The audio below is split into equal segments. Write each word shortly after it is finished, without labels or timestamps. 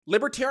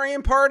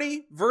Libertarian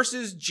Party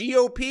versus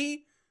GOP?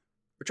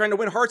 We're trying to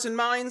win hearts and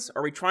minds?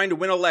 Or are we trying to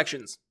win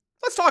elections?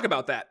 Let's talk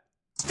about that.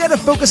 Instead of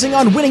focusing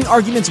on winning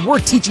arguments, we're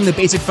teaching the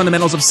basic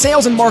fundamentals of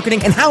sales and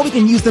marketing and how we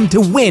can use them to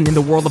win in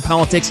the world of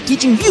politics,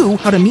 teaching you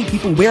how to meet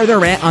people where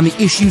they're at on the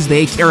issues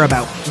they care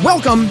about.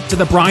 Welcome to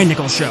The Brian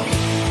Nichols Show.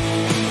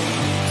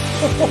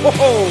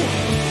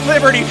 Whoa,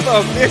 Liberty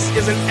folk, this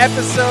is an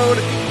episode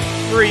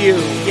for you.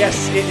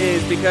 Yes, it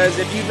is, because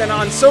if you've been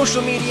on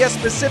social media,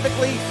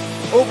 specifically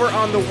over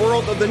on the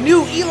world of the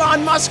new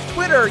Elon Musk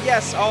Twitter,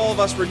 yes, all of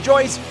us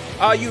rejoice.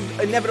 You've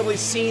inevitably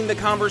seen the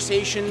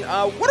conversation.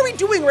 What are we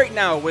doing right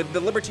now with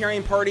the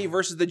Libertarian Party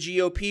versus the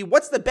GOP?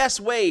 What's the best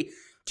way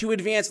to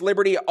advance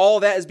liberty? All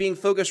that is being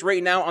focused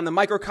right now on the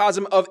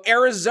microcosm of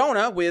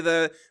Arizona, with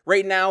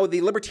right now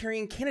the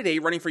Libertarian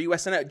candidate running for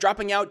U.S. Senate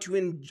dropping out to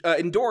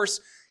endorse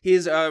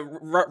his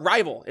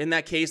rival, in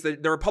that case, the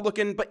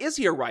Republican, but is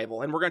he a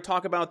rival? And we're going to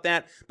talk about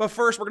that. But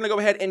first, we're going to go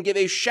ahead and give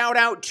a shout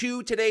out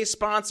to today's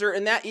sponsor,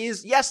 and that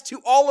is, yes,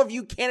 to all of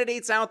you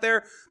candidates out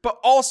there, but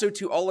also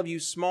to all of you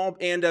small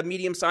and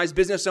medium-sized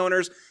business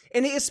owners.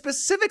 And it is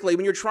specifically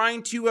when you're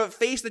trying to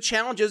face the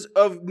challenges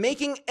of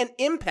making an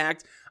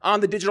impact on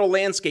the digital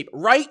landscape.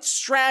 Right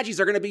Strategies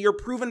are going to be your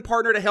proven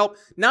partner to help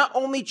not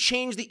only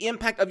change the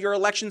impact of your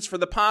elections for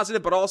the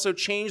positive, but also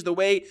change the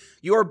way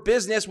your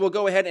business will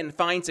go ahead and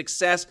find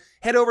success.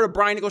 Head over to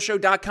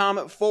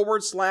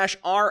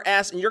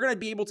briannicholsshow.com/RS, and you're going to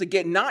be able to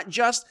get, not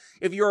just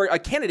if you're a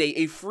candidate,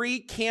 a free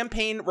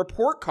campaign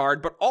report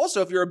card, but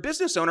also if you're a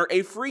business owner,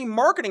 a free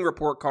marketing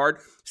report card.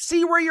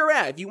 See where you're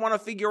at. If you want to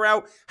figure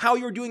out how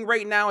you're doing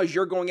right now as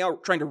you're going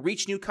out trying to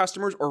reach new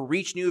customers or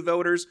reach new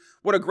voters,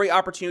 what a great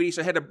opportunity.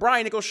 So head to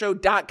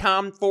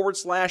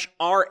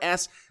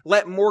briannicholsshow.com/RS.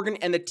 Let Morgan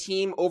and the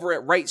team over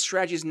at Right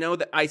Strategies know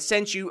that I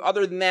sent you.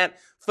 Other than that,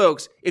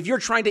 folks, if you're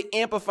trying to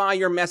amplify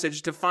your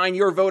message to find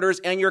your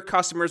voters and your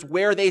customers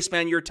where they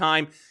spend your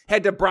time,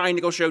 head to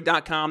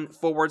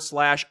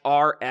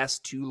briannicholsshow.com/RS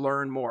to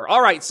learn more.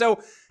 All right,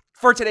 so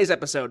for today's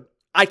episode,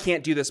 I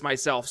can't do this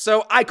myself,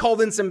 so I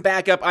called in some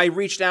backup. I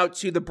reached out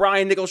to the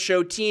Brian Nichols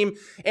Show team,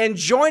 and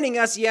joining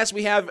us, yes,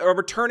 we have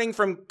returning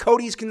from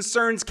Cody's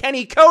Concerns,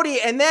 Kenny Cody,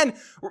 and then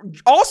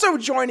also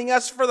joining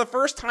us for the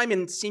first time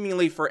in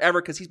seemingly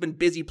forever, because he's been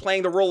busy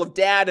playing the role of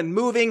dad and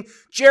moving,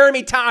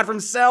 Jeremy Todd from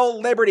Sell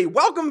Liberty.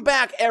 Welcome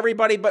back,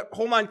 everybody, but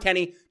hold on,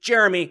 Kenny.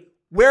 Jeremy,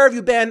 where have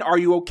you been? Are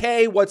you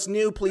okay? What's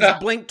new? Please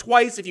blink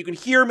twice if you can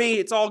hear me.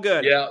 It's all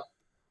good. Yeah.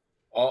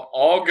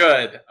 All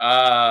good.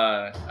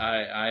 I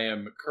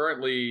am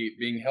currently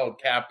being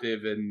held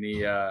captive in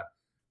the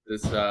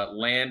this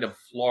land of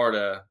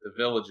Florida, the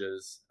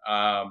Villages,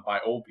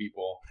 by old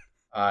people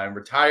and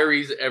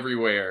retirees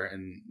everywhere.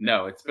 And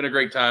no, it's been a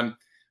great time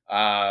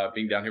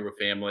being down here with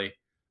family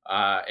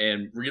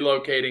and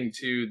relocating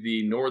to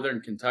the Northern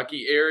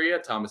Kentucky area,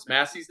 Thomas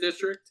Massey's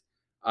district,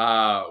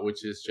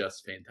 which is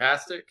just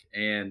fantastic.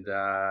 And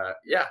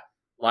yeah.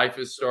 Life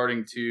is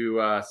starting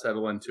to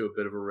settle into a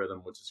bit of a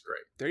rhythm, which is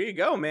great. There you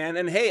go, man.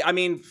 And hey, I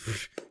mean,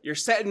 you're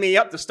setting me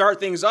up to start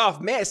things off.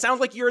 Man, it sounds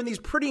like you're in these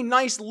pretty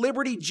nice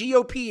Liberty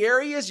GOP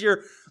areas.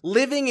 You're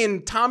living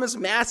in Thomas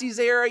Massey's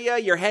area.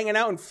 You're hanging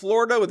out in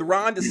Florida with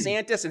Ron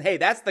DeSantis. And hey,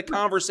 that's the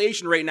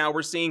conversation right now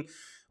we're seeing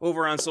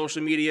over on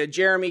social media.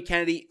 Jeremy,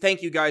 Kennedy,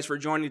 thank you guys for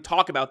joining to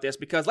talk about this,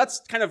 because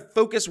let's kind of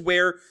focus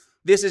where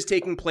this is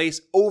taking place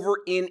over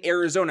in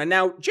Arizona.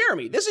 Now,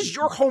 Jeremy, this is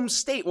your home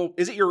state. Well,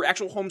 is it your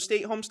actual home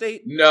state?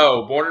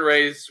 No, born and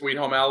raised, Sweet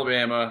Home,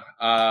 Alabama.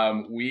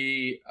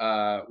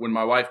 When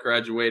my wife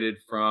graduated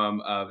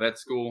from vet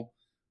school,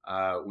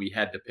 we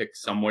had to pick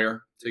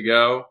somewhere to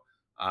go.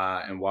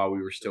 And while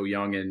we were still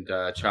young and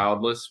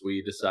childless,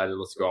 we decided,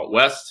 let's go out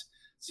west,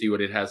 see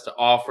what it has to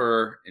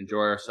offer,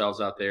 enjoy ourselves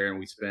out there. And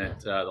we spent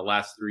the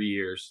last 3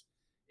 years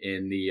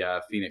in the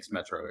Phoenix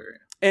metro area.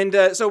 And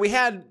so we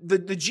had the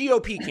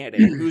GOP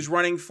candidate who's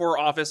running for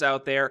office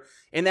out there,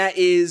 and that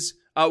is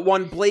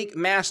one Blake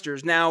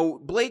Masters. Now,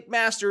 Blake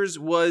Masters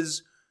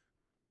was,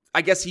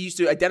 I guess he used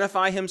to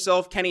identify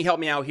himself, Kenny, help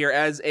me out here,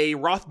 as a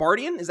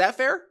Rothbardian. Is that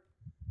fair?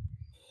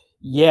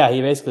 Yeah,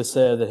 he basically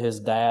said that his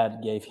dad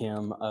gave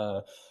him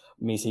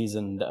Mises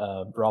and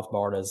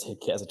Rothbard as a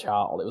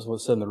child. It was one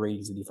of the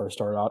reads that he first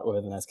started out with,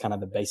 and that's kind of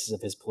the basis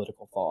of his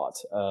political thought.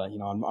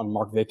 On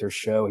Mark Victor's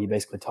show, he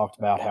basically talked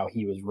about how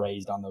he was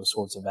raised on those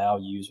sorts of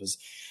values.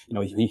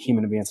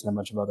 Human Events and a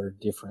bunch of other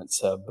different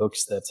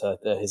books that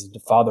his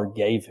father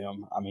gave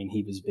him. I mean,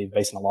 he was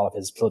basing a lot of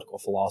his political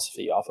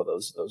philosophy off of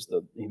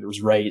he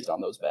was raised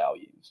on those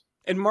values.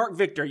 And Mark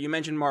Victor, you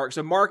mentioned Mark.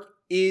 So Mark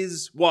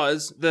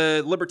was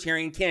the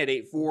Libertarian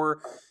candidate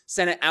for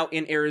Senate out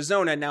in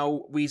Arizona.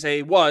 Now, we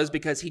say was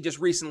because he just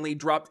recently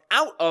dropped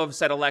out of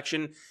said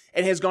election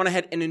and has gone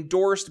ahead and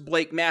endorsed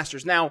Blake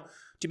Masters. Now,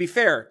 to be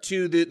fair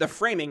to the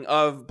framing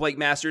of Blake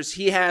Masters,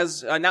 he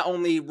has not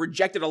only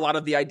rejected a lot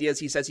of the ideas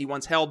he says he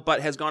once held,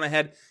 but has gone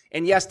ahead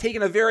and, yes,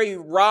 taken a very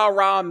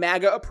rah-rah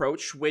MAGA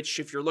approach, which,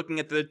 if you're looking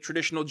at the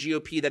traditional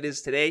GOP that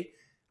is today,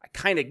 I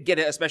kind of get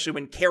it, especially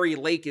when Kari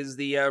Lake is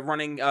the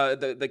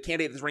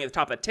candidate that's running at the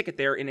top of the ticket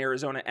there in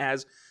Arizona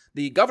as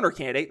the governor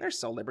candidate. There's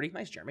Cell Liberty.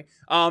 Nice, Jeremy.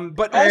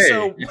 But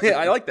also,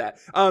 I like that.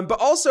 But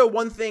also,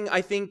 one thing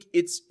I think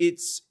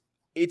it's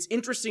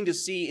interesting to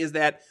see is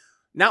that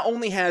not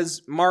only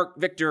has Mark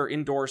Victor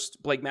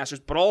endorsed Blake Masters,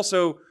 but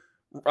also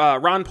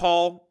Rand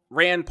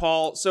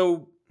Paul.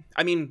 So,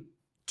 I mean,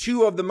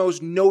 two of the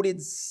most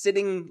noted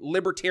sitting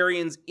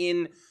libertarians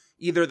in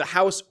either the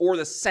House or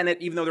the Senate,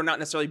 even though they're not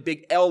necessarily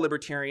big L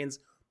libertarians.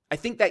 I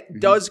think that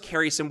does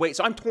carry some weight.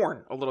 So I'm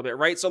torn a little bit,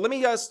 right? So let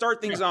me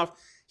start things off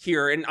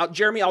here. And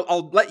Jeremy,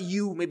 I'll let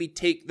you maybe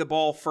take the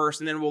ball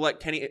first, and then we'll let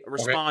Kenny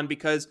respond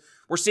because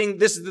we're seeing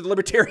this is the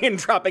libertarian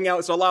dropping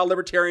out. So a lot of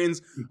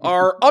libertarians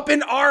are up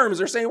in arms.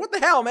 They're saying, what the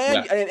hell,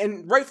 man? Yeah.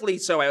 And rightfully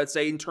so, I would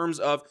say, in terms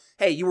of,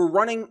 hey, you were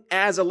running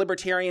as a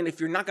libertarian. If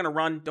you're not going to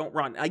run, don't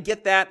run. I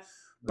get that.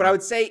 But I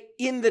would say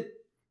in the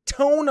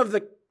tone of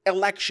the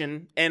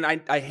election, and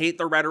I hate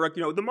the rhetoric,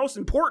 the most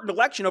important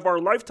election of our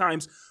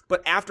lifetimes,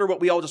 but after what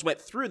we all just went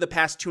through the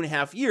past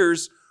 2.5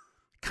 years,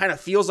 kind of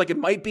feels like it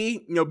might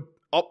be,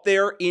 up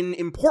there in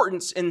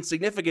importance and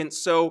significance.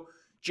 So,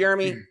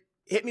 Jeremy,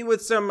 hit me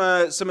with some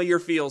of your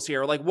feels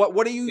here. Like,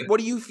 what are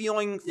you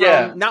feeling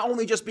from not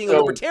only just being a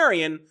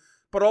libertarian,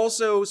 but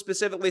also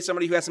specifically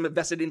somebody who has some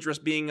vested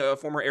interest being a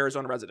former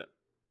Arizona resident?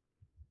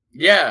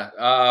 Yeah.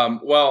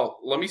 Well,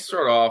 let me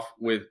start off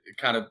with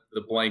kind of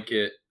the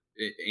blanket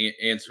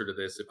answer to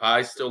this. If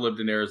I still lived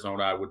in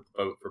Arizona, I would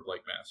vote for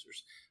Blake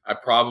Masters. I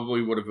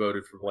probably would have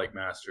voted for Blake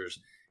Masters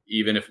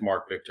even if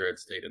Mark Victor had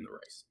stayed in the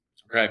race.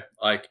 Okay,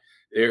 like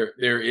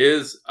there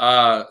is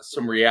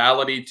some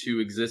reality to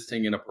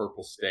existing in a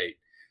purple state.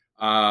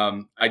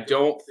 I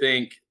don't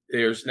think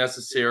there's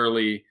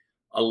necessarily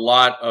a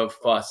lot of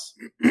fuss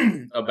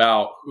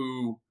about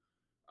who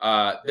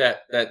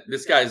that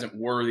this guy isn't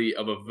worthy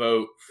of a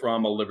vote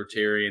from a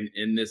libertarian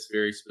in this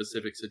very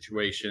specific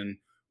situation,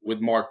 with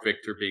Mark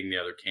Victor being the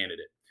other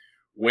candidate,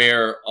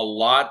 where a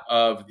lot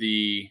of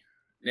the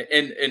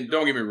and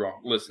don't get me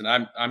wrong, listen,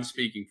 I'm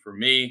speaking for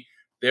me.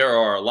 There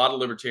are a lot of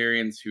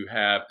libertarians who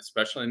have,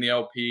 especially in the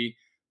LP,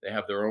 they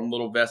have their own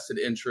little vested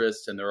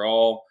interests, and they're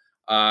all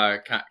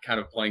kind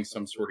of playing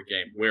some sort of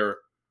game. Where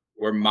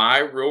my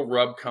real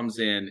rub comes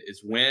in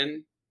is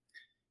when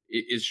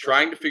it is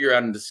trying to figure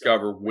out and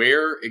discover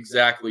where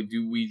exactly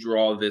do we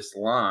draw this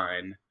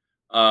line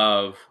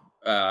of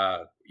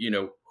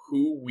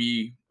who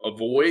we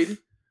avoid,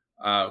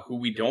 who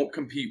we don't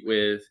compete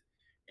with,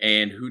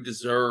 and who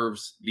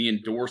deserves the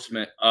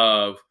endorsement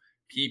of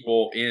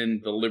people in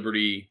the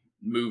liberty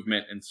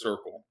movement and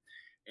circle.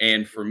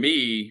 And for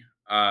me,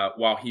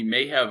 while he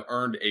may have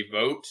earned a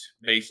vote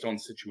based on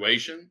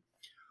situation,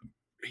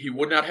 he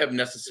would not have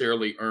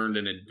necessarily earned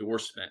an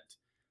endorsement,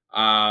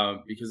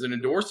 because an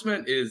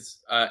endorsement is,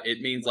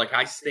 it means like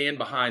I stand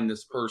behind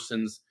this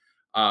person's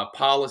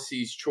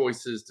policies,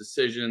 choices,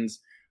 decisions.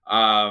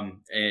 I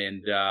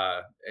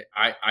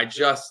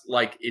just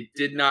like it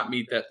did not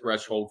meet that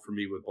threshold for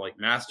me with Blake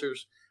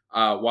Masters.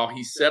 While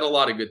he said a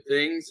lot of good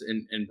things,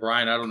 and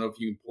Brian, I don't know if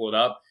you can pull it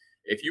up.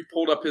 If you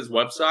pulled up his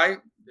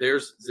website,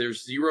 there's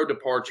zero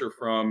departure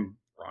from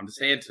Ron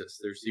DeSantis.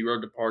 There's zero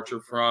departure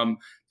from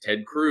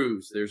Ted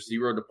Cruz. There's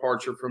zero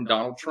departure from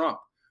Donald Trump,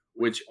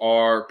 which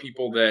are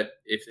people that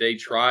if they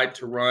tried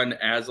to run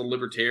as a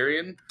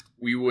libertarian,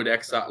 we would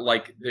exile.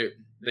 Like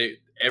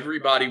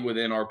everybody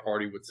within our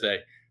party would say,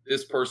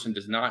 this person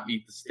does not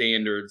meet the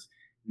standards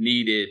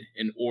needed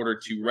in order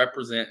to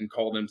represent and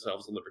call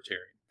themselves a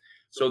libertarian.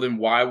 So then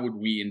why would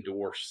we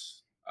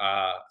endorse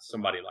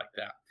somebody like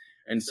that?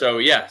 And so,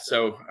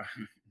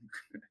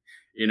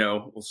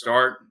 we'll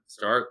start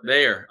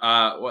there.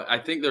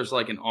 I think there's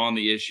like an on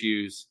the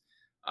issues,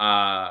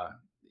 type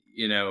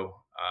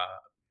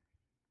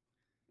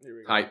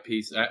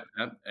piece.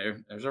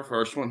 There's our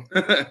first one.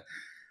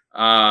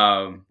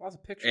 Lots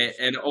of pictures.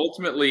 And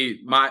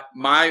ultimately,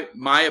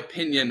 my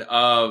opinion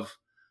of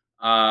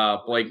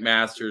Blake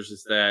Masters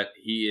is that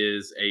he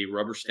is a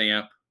rubber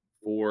stamp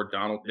for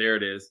Donald. There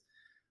it is.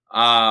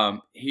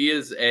 He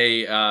is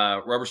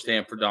a rubber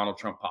stamp for Donald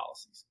Trump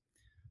policies.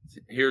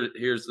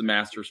 Here's the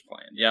Masters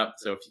plan. Yep.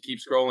 So if you keep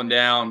scrolling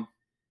down,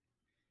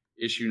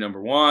 issue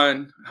number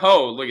 1.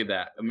 Oh, look at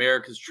that.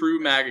 America's true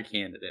MAGA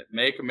candidate.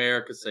 Make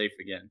America safe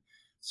again.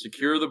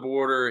 Secure the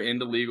border,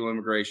 end illegal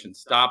immigration,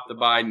 stop the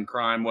Biden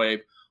crime wave.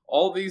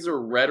 All these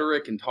are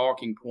rhetoric and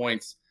talking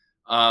points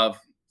of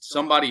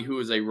somebody who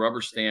is a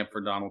rubber stamp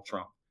for Donald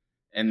Trump.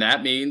 And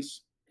that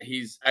means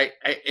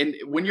and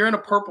when you're in a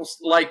purple,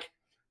 like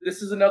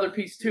this is another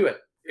piece to it.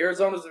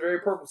 Arizona is a very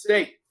purple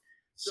state.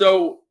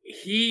 So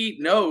he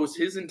knows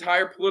his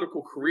entire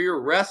political career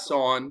rests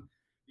on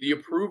the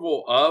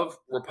approval of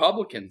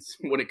Republicans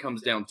when it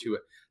comes down to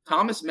it.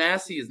 Thomas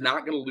Massey is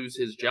not going to lose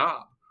his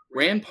job.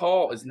 Rand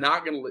Paul is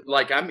not going to,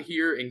 like, I'm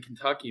here in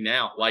Kentucky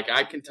now. Like,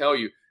 I can tell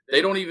you,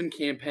 they don't even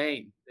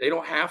campaign. They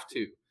don't have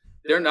to.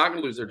 They're not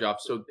going to lose their job.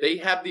 So they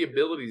have the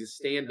ability to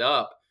stand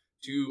up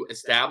to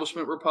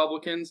establishment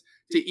Republicans,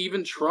 to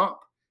even Trump.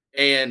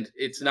 And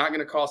it's not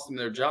going to cost them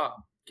their job.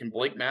 Can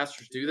Blake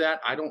Masters do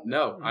that? I don't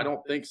know. I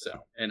don't think so.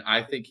 And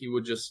I think he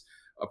would just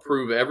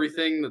approve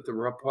everything that the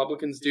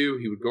Republicans do.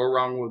 He would go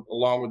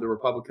along with the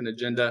Republican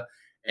agenda.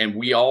 And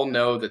we all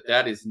know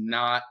that is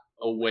not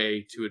a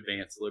way to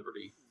advance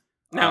liberty.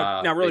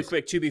 Now, really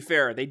quick, to be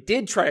fair, they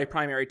did try to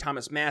primary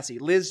Thomas Massie.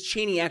 Liz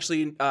Cheney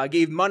actually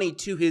gave money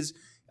to his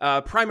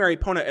primary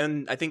opponent,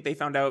 and I think they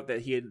found out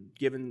that he had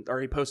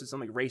he posted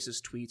some like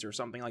racist tweets or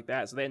something like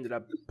that, so they ended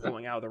up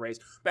pulling out of the race.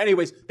 But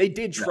anyways, they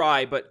did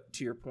try, but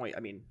to your point, I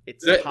mean,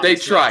 they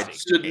tried,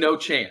 stood no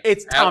chance.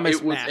 It's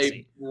Thomas Massie.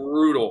 It was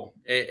brutal,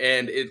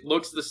 and it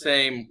looks the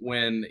same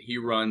when he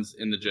runs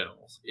in the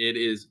generals. It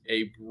is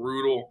a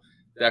brutal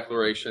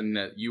declaration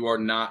that you are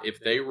not, if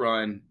they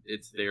run,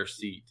 it's their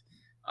seat.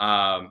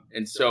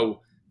 And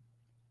so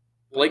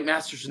Blake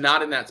Masters is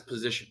not in that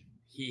position.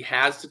 He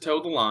has to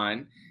toe the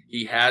line.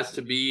 He has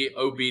to be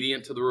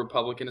obedient to the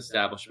Republican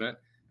establishment.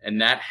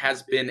 And that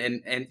has been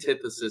an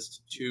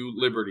antithesis to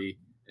liberty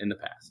in the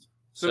past.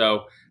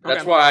 So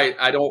that's why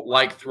I don't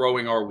like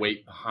throwing our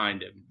weight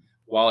behind him.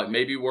 While it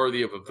may be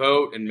worthy of a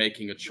vote and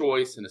making a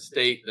choice in a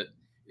state that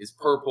is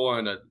purple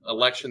and an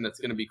election that's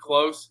going to be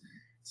close,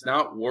 it's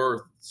not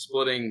worth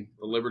splitting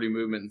the liberty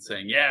movement and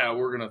saying, "Yeah,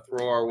 we're going to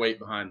throw our weight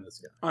behind this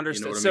guy."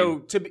 Understood. You know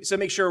what I mean? So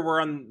make sure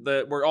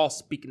we're all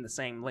speaking the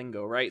same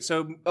lingo, right?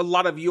 So a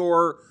lot of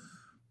your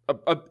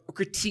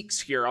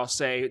critiques here, I'll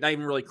say, not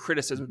even really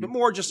criticism, but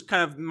more just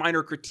kind of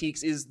minor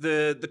critiques, is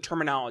the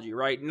terminology,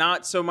 right?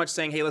 Not so much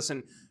saying, "Hey,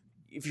 listen,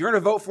 if you're going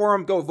to vote for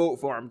him, go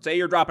vote for him. Say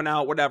you're dropping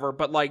out, whatever."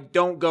 But like,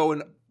 don't go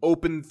and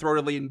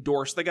open-throatedly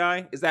endorse the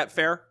guy. Is that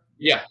fair?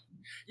 Yeah.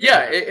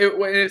 Yeah,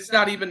 it's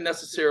not even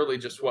necessarily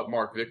just what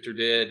Mark Victor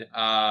did.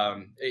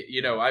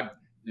 I've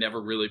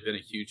never really been a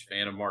huge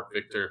fan of Mark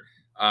Victor.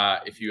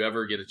 If you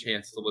ever get a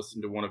chance to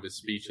listen to one of his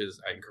speeches,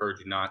 I encourage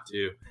you not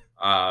to.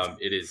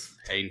 It is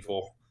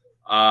painful.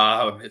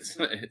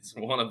 It's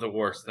one of the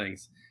worst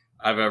things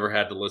I've ever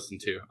had to listen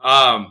to.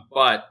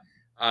 But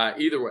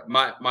either way,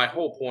 my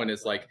whole point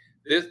is like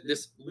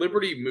this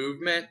liberty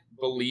movement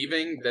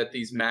believing that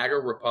these MAGA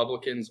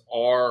Republicans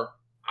are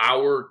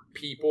our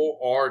people,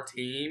 our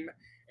team,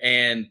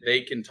 and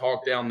they can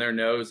talk down their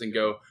nose and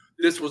go,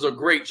 "This was a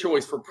great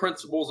choice for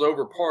principles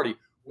over party."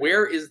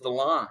 Where is the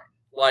line?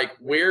 Like,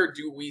 where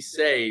do we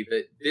say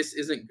that this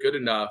isn't good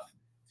enough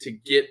to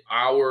get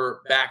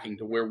our backing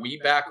to where we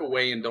back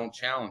away and don't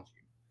challenge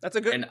you? That's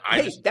a good.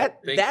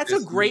 That's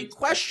a great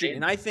question,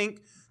 and I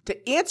think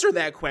to answer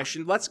that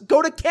question, let's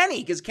go to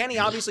Kenny, because Kenny,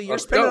 obviously, you're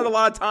spending a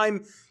lot of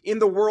time in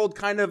the world,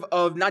 kind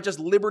of not just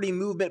liberty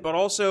movement, but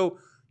also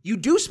you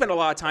do spend a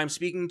lot of time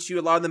speaking to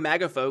a lot of the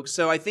MAGA folks.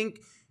 So I think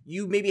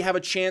you maybe have a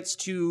chance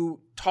to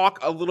talk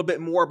a little bit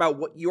more about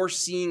what you're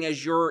seeing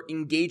as you're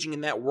engaging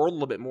in that world a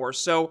little bit more.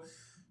 So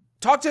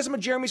talk to some of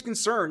Jeremy's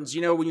concerns.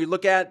 You know, when you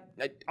look at,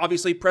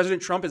 obviously,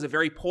 President Trump is a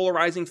very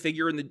polarizing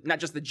figure in not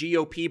just the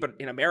GOP, but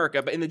in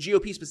America, but in the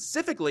GOP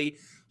specifically,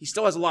 he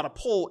still has a lot of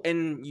pull.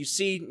 And you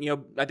see,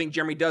 I think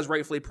Jeremy does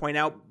rightfully point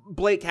out,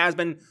 Blake has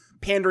been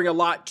pandering a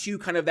lot to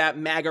kind of that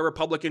MAGA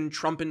Republican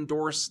Trump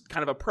endorsed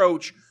kind of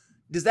approach.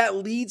 Does that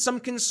lead some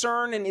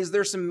concern, and is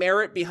there some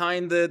merit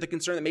behind the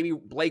concern that maybe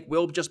Blake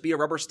will just be a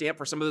rubber stamp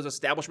for some of those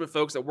establishment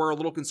folks that we're a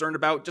little concerned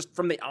about just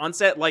from the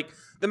onset, like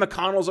the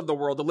McConnells of the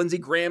world, the Lindsey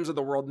Grahams of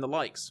the world, and the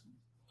likes?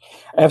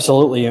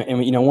 Absolutely.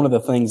 And, one of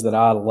the things that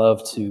I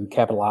love to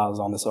capitalize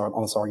on this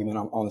argument,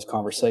 on this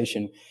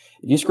conversation,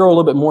 if you scroll a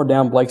little bit more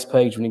down Blake's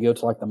page, when you go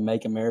to like the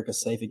Make America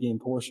Safe Again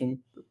portion,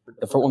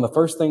 one of the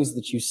first things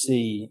that you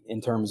see in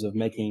terms of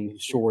making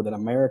sure that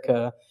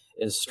America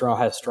has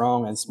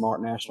strong and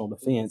smart national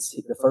defense,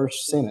 the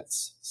first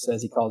sentence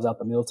says he calls out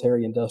the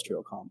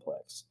military-industrial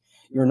complex.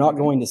 You're not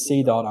going to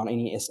see that on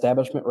any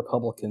establishment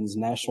Republican's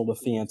national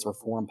defense or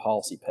foreign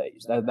policy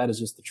page. That is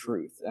just the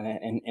truth.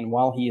 And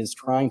while he is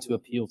trying to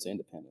appeal to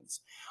independents,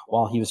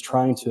 while he was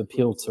trying to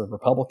appeal to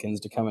Republicans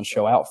to come and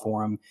show out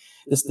for him,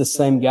 this is the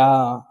same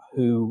guy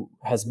who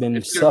has been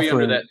suffering. It's going to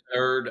be under that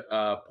third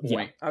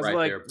point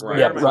right there.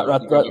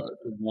 Right.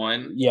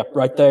 One. Yeah,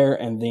 right there.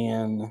 And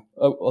then,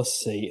 let's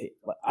see.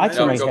 I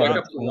go back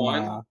up to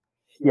one.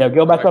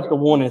 Go back up to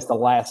one. It's the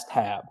last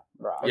tab.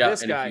 Right. Yeah,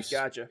 this guy,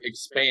 gotcha.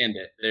 Expand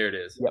it. There it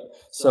is. Yep.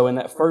 So in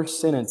that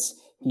first sentence,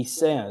 he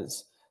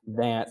says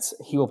that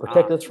he will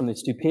protect us from the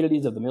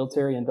stupidities of the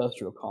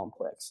military-industrial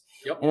complex.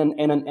 Yep.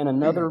 And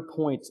another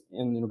point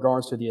in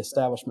regards to the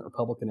establishment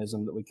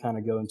republicanism that we kind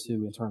of go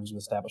into in terms of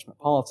establishment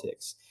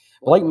politics.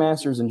 Blake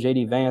Masters and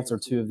J.D. Vance are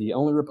two of the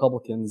only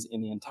Republicans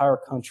in the entire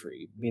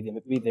country, be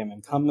them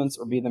incumbents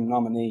or be them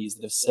nominees,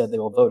 that have said they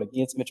will vote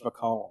against Mitch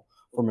McConnell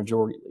for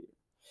majority leader.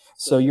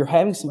 So you're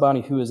having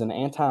somebody who is an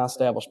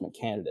anti-establishment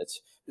candidate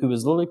who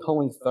is literally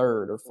polling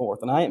third or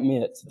fourth. And I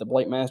admit that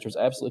Blake Masters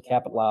absolutely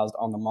capitalized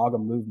on the MAGA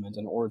movement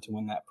in order to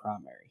win that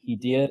primary. He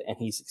did, and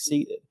he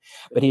succeeded.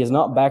 But he has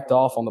not backed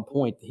off on the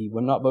point that he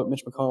would not vote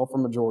Mitch McConnell for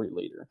majority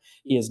leader.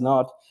 He has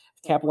not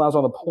capitalized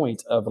on the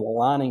point of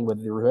aligning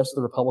with the rest of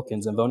the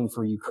Republicans and voting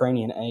for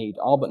Ukrainian aid.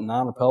 All but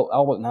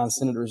nine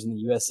senators in the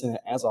U.S.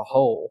 Senate as a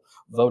whole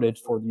voted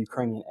for the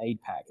Ukrainian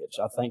aid package.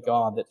 I thank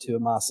God that two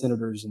of my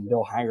senators, and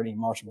Bill Haggerty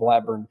and Marsha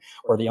Blackburn,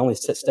 were the only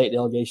state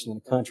delegation in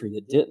the country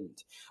that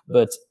didn't.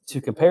 But to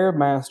compare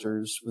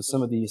Masters with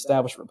some of the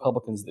established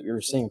Republicans that we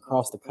were seeing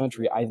across the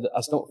country, I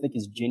just don't think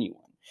is genuine.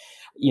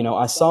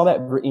 I saw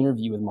that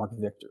interview with Mark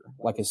Victor.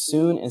 Like, as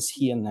soon as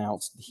he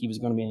announced that he was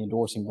going to be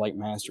endorsing Blake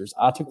Masters,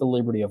 I took the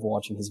liberty of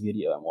watching his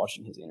video and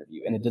watching his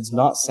interview. And it does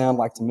not sound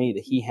like to me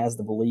that he has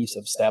the beliefs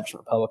of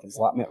establishment Republicans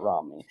like Mitt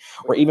Romney,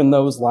 or even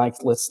those like,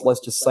 let's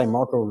just say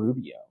Marco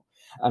Rubio.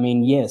 I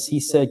mean, yes, he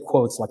said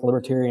quotes like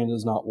libertarian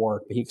does not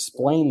work, but he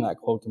explained that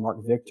quote to Mark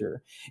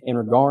Victor in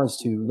regards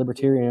to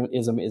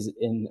libertarianism is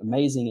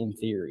amazing in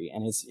theory,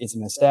 and it's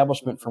an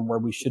establishment from where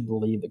we should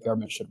believe that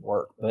government should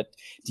work. But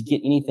to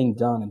get anything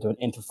done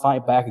and to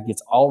fight back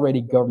against already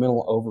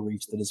governmental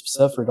overreach that has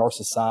suffered our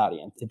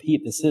society, and to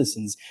keep the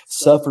citizens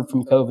suffered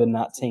from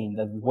COVID-19,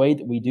 the way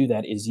that we do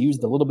that is use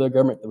the little bit of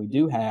government that we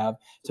do have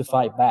to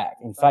fight back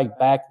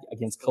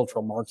against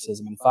cultural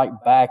Marxism, and fight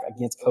back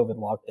against COVID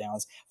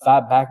lockdowns,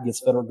 fight back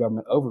against federal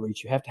government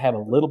overreach. You have to have a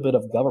little bit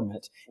of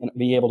government and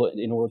be able to,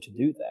 in order to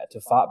do that, to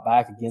fight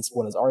back against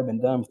what has already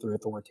been done through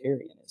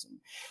authoritarianism.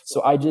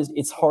 So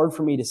it's hard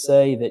for me to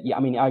say that,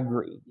 I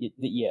agree that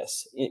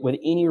yes, with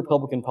any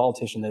Republican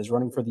politician that is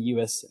running for the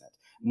U.S. Senate,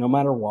 no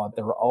matter what,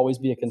 there will always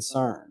be a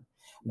concern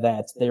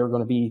that they are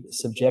going to be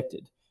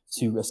subjected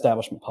to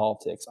establishment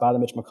politics by the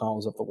Mitch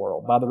McConnells of the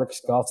world, by the Rick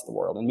Scotts of the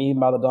world, and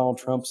even by the Donald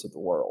Trumps of the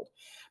world.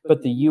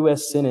 But the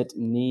U.S. Senate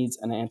needs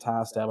an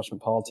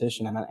anti-establishment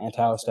politician and an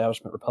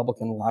anti-establishment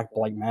Republican like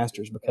Blake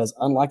Masters, because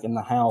unlike in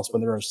the House,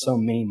 where there are so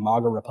many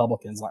MAGA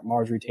Republicans like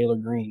Marjorie Taylor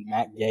Greene,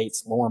 Matt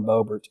Gaetz, Lauren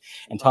Boebert,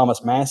 and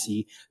Thomas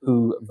Massie,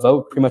 who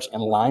vote pretty much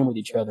in line with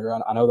each other.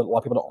 I know that a lot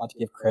of people don't like to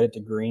give credit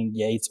to Greene,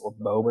 Gaetz, or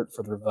Boebert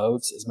for their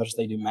votes as much as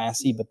they do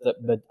Massie, but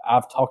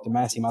I've talked to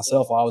Massie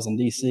myself while I was in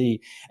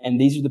D.C.,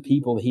 and these are the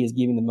people that he is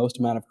giving the most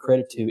amount of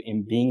credit to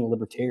in being a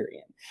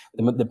libertarian.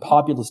 The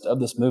populists of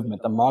this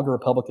movement, the MAGA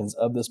Republicans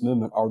of this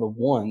movement, are the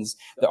ones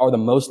that are the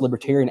most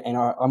libertarian, and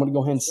I'm going to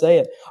go ahead and say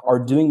it, are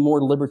doing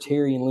more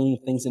libertarian-leaning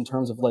things in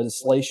terms of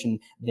legislation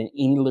than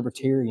any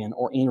libertarian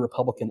or any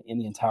Republican in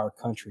the entire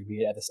country,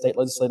 be it at the state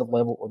legislative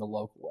level or the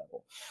local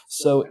level.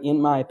 So,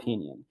 in my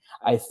opinion,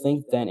 I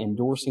think that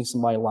endorsing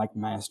somebody like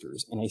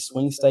Masters in a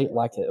swing state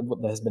like that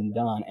has been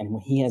done, and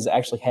when he has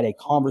actually had a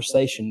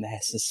conversation that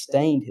has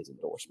sustained his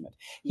endorsement,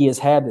 he has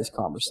had this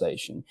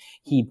conversation.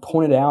 He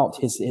pointed out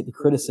the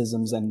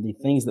criticisms and the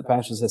things that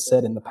Masters has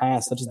said in the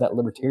past, such as that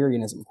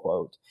libertarianism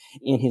quote,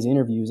 in his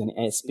interviews and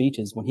his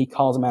speeches, when he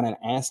calls him out and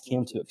asks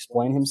him to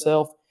explain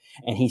himself,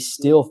 and he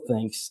still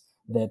thinks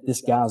that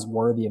this guy's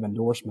worthy of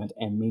endorsement,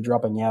 and me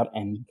dropping out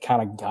and kind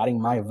of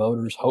guiding my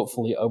voters,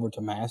 hopefully, over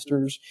to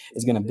Masters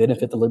is going to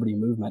benefit the liberty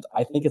movement.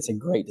 I think it's a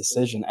great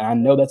decision. And I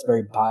know that's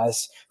very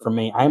biased for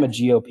me. I'm a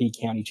GOP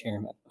county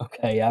chairman.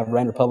 Okay. I've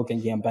ran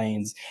Republican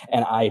campaigns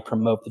and I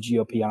promote the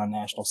GOP on a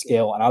national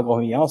scale. And I'll go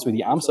and be honest with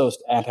you, I'm so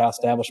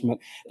anti-establishment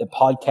that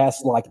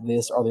podcasts like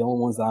this are the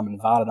only ones that I'm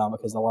invited on,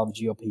 because a lot of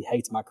the GOP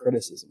hates my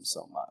criticism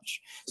so much.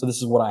 So this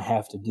is what I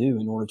have to do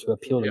in order to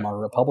appeal to my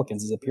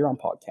Republicans, is appear on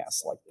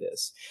podcasts like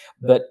this.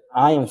 But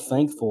I am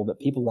thankful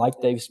that people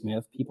like Dave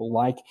Smith, people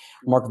like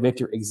Mark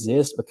Victor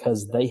exist,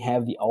 because they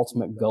have the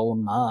ultimate goal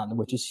in mind,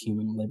 which is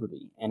human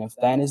liberty. And if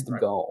that is the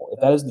goal,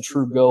 if that is the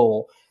true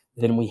goal,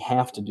 then we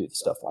have to do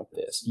stuff like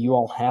this. You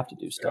all have to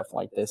do stuff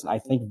like this. And I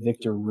think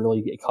Victor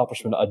really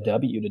accomplished a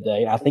W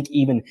today. And I think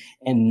even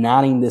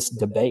igniting this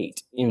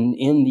debate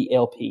in the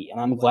LP, and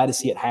I'm glad to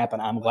see it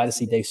happen. I'm glad to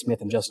see Dave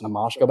Smith and Justin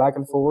Amash go back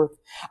and forth.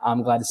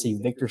 I'm glad to see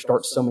Victor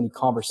start so many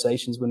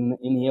conversations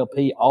in the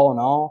LP. All in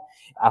all,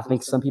 I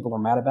think some people are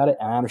mad about it,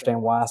 and I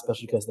understand why,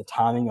 especially because the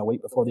timing a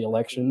week before the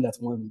election. That's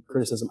one of the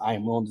criticism I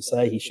am willing to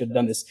say. He should have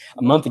done this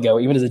a month ago,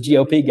 even as a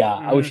GOP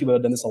guy. I wish he would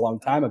have done this a long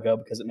time ago,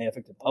 because it may have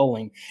affected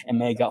polling and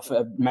may have got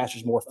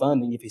Masters more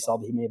funding if he saw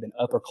that he may have been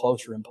up or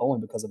closer in polling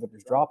because of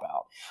Victor's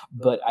dropout.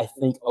 But I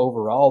think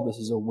overall this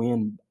is a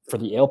win for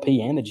the LP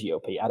and the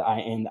GOP.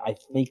 And I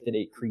think that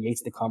it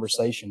creates the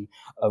conversation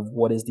of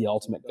what is the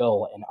ultimate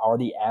goal, and are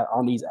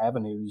these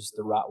avenues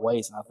the right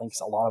ways? And I think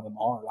a lot of them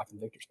are, like in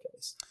Victor's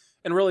case.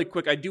 And really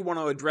quick, I do want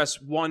to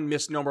address one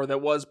misnomer that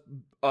was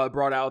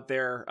brought out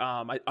there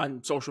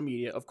on social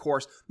media, of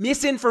course.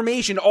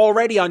 Misinformation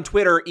already on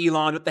Twitter,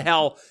 Elon, what the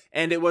hell?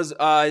 And it was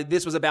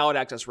this was a ballot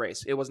access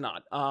race. It was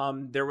not.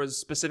 There was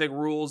specific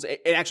rules.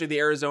 And actually, the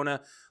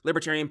Arizona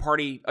Libertarian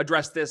Party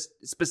addressed this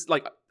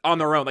like on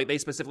their own. Like, they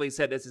specifically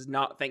said this is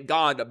not, thank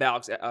God, a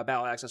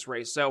ballot access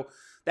race. So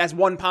that's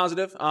one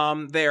positive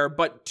there.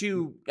 But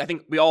two, I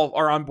think we all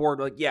are on board.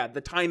 Like, yeah, the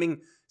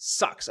timing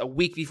sucks. A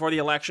week before the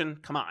election.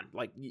 Come on.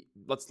 Like,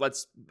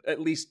 let's at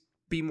least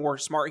be more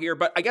smart here.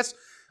 But I guess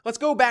let's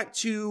go back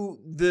to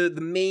the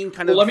main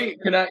kind of. Go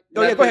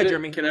ahead,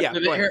 Jeremy. Go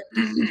ahead.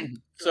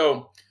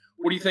 So,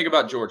 what do you think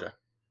about Georgia?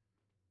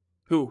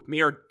 Who,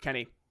 me or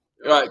Kenny?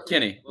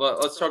 Kenny.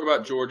 Let's talk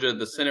about Georgia,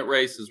 the Senate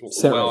race as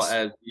well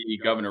as the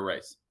governor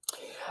race.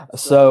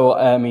 So,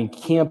 I mean,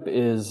 Kemp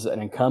is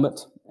an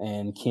incumbent,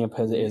 and Kemp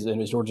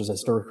is Georgia's a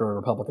historically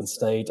Republican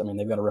state. I mean,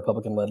 they've got a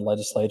Republican-led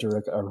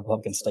legislature, a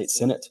Republican state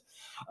Senate.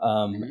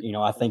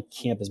 I think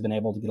Kemp has been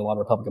able to get a lot of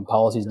Republican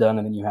policies done,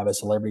 and then you have a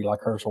celebrity like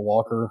Herschel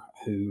Walker,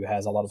 who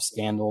has a lot of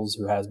scandals,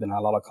 who has been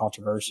a lot of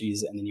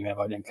controversies, and then you have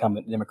an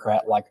incumbent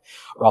Democrat like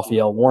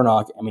Raphael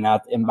Warnock. I mean,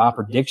 in my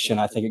prediction,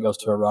 I think it goes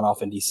to a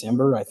runoff in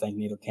December. I think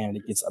neither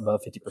candidate gets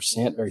above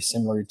 50%, very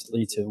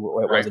similarly to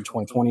what it was in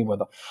 2020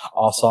 with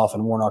Ossoff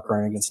and Warnock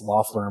running against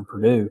Loeffler and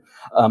Perdue.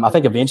 I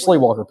think eventually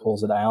Walker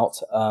pulls it out,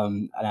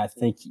 and I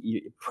think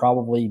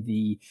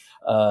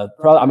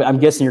I'm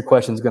guessing your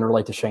question is going to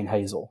relate to Shane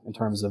Hazel in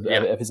terms of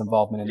his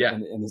involvement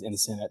in the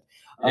Senate.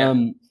 Yeah.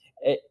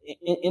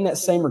 In that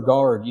same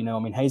regard, I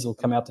mean, Hazel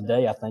come out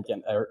today, I think,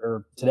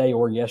 or today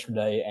or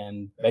yesterday,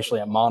 and basically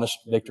admonished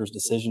Victor's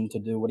decision to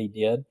do what he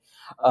did.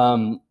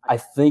 I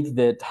think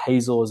that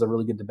Hazel is a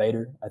really good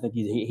debater. I think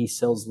he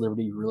sells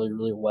liberty really,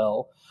 really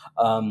well.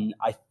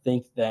 I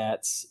think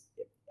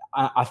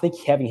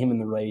having him in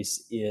the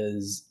race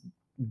is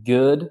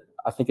good.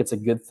 I think it's a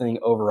good thing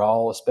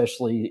overall,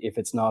 especially if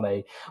it's not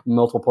a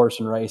multiple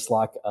person race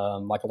like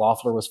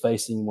Loeffler was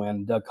facing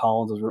when Doug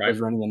Collins was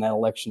running in that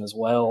election as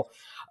well.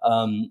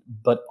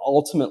 But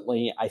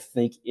ultimately, I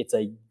think it's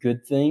a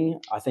good thing.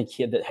 I think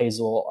that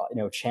Hazel,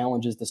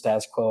 challenges the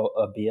status quo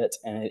a bit.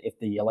 And if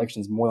the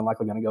election is more than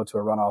likely going to go to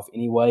a runoff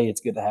anyway,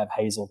 it's good to have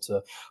Hazel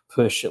to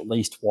push at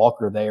least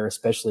Walker there,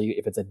 especially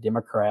if it's a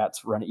Democrat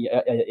running.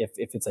 If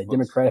it's a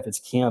Democrat, if it's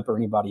Kemp or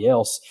anybody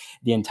else,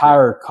 the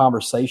entire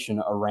conversation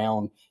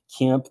around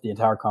Kemp, the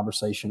entire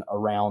conversation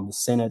around the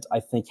Senate, I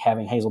think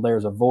having Hazel there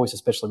as a voice,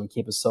 especially when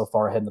Kemp is so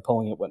far ahead in the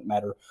polling, it wouldn't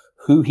matter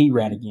who he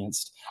ran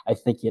against. I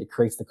think it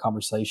creates the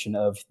conversation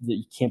of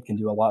that Kemp can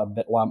do a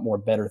lot more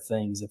better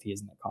things if he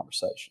is in that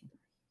conversation.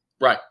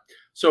 Right.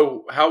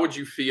 So how would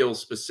you feel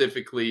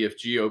specifically if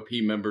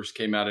GOP members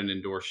came out and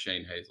endorsed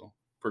Shane Hazel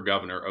for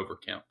governor over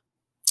Kemp?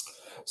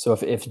 So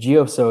if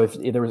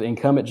there was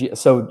incumbent,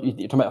 so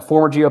you're talking about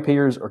former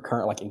GOPers or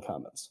current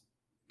incumbents?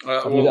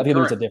 I think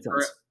there's a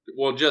difference.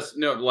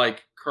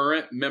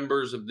 Current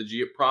members of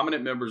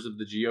prominent members of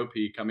the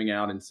GOP coming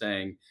out and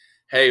saying,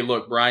 hey,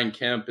 look, Brian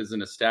Kemp is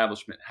an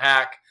establishment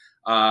hack.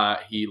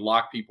 He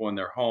locked people in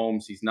their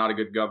homes. He's not a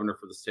good governor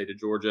for the state of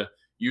Georgia.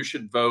 You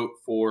should vote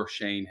for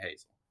Shane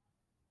Hazel.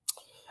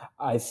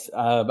 I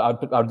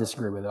would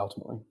disagree with it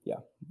ultimately. Yeah,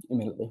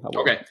 immediately.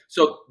 Okay,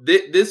 so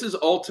this is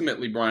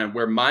ultimately, Brian,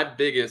 where my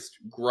biggest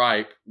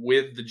gripe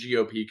with the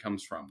GOP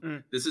comes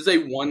from. This is a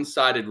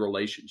one-sided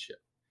relationship.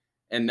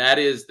 And that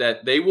is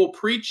that they will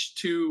preach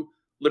to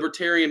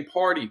Libertarian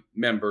Party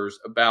members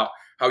about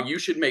how you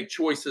should make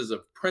choices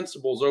of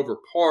principles over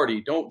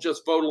party. Don't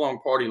just vote along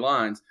party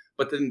lines.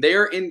 But then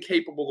they're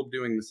incapable of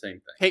doing the same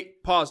thing. Hey,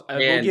 pause. I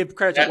will give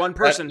credit to one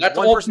person. That's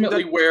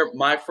ultimately where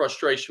my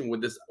frustration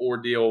with this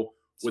ordeal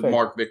with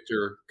Mark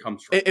Victor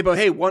comes from. But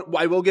hey,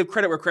 I will give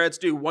credit where credit's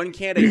due. One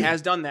candidate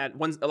has done that,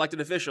 one elected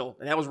official,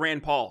 and that was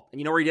Rand Paul.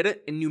 And you know where he did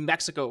it? In New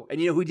Mexico.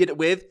 And you know who he did it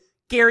with?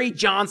 Gary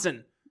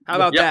Johnson. How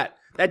about that?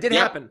 That did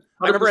happen. 100%.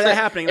 I remember that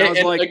happening. And I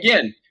was like,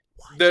 again,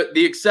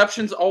 the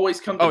exceptions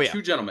always come to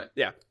two gentlemen.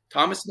 Yeah.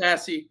 Thomas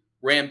Massey,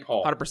 Rand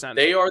Paul. 100%.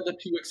 They are the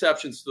two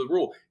exceptions to the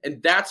rule.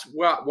 And that's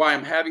why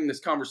I'm having this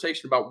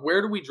conversation about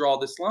where do we draw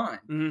this line?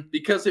 Mm-hmm.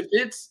 Because if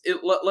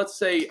let's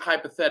say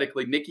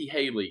hypothetically, Nikki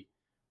Haley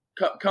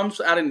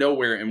comes out of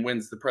nowhere and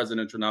wins the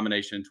presidential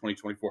nomination in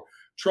 2024.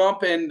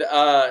 Trump and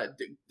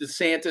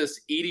DeSantis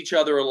eat each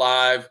other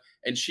alive,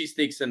 and she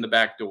sneaks in the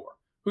back door.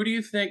 Who do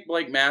you think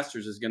Blake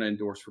Masters is going to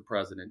endorse for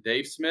president?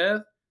 Dave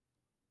Smith?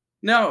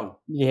 No.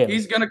 Yeah.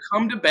 He's going to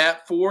come to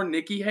bat for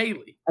Nikki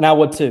Haley. And I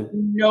would too.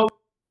 Nope.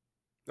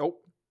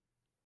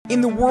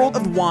 In the world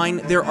of wine,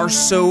 there are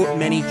so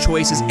many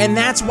choices, and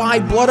that's why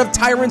Blood of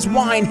Tyrants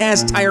Wine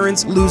has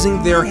tyrants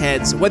losing their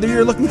heads. Whether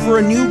you're looking for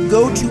a new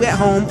go-to at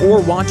home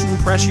or want to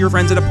impress your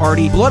friends at a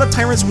party, Blood of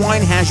Tyrants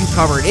Wine has you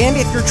covered. And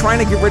if you're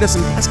trying to get rid of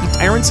some pesky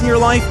tyrants in your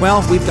life,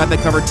 well, we've got that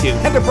covered too.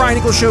 Head to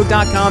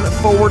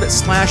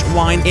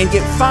BrianNicholsShow.com/wine and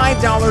get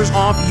 $5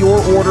 off your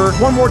order.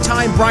 One more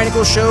time,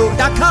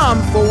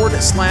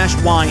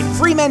 BrianNicholsShow.com/wine.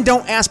 Free men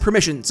don't ask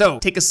permission, so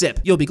take a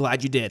sip. You'll be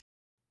glad you did.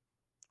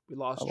 We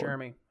lost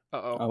Jeremy.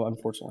 Uh-oh. Oh,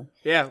 unfortunately.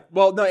 Yeah.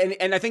 Well, no,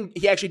 and I think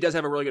he actually does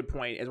have a really good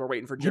point as we're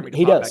waiting for Jeremy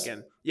to pop back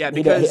in. Yeah,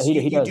 because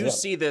you do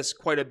see this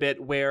quite a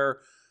bit where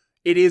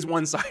it is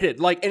one-sided.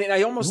 And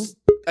I almost,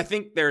 I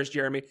think there's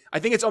Jeremy. I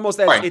think it's almost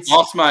that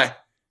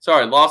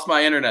lost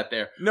my internet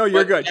there. No,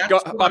 you're good. That's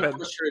what I'm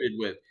frustrated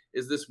with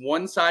is this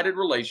one-sided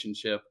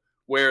relationship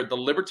where the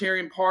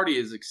Libertarian Party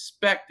is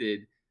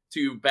expected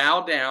to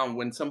bow down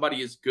when somebody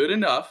is good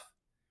enough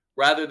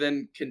rather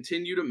than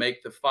continue to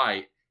make the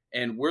fight.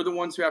 And we're the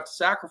ones who have to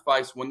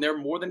sacrifice when they're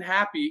more than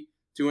happy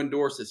to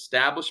endorse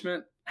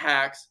establishment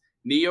hacks,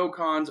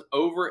 neocons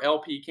over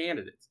LP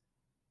candidates.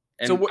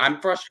 And so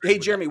I'm frustrated. Hey,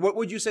 Jeremy, what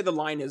would you say the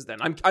line is then?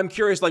 I'm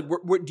curious,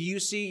 what do you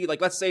see,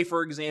 let's say,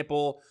 for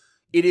example,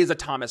 it is a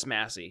Thomas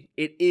Massey.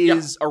 It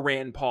is a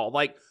Rand Paul.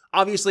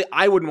 Obviously,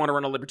 I wouldn't want to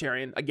run a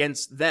libertarian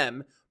against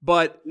them.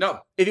 But no,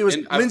 if it was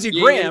Lindsey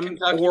Graham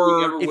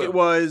or if it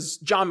was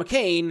John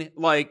McCain,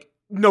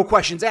 no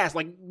questions asked,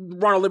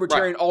 run a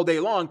libertarian all day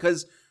long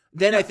because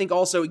then I think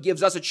also it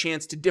gives us a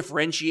chance to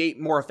differentiate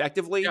more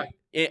effectively. Yeah.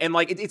 And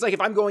it's like if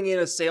I'm going in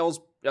a sales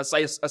a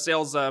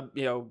sales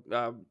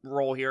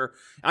role here.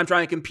 I'm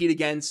trying to compete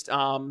against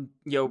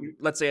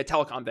let's say a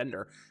telecom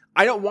vendor.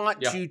 I don't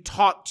want to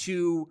talk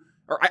to,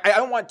 or I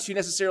don't want to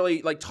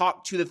necessarily like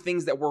talk to the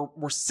things that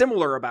we're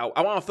similar about.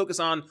 I want to focus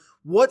on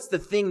what's the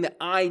thing that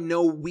I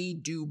know we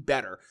do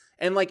better.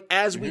 And like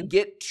as we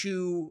get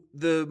to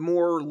the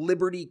more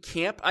liberty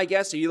camp, I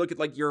guess, so you look at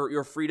like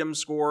your freedom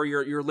score,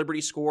 your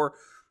liberty score,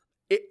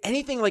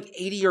 anything like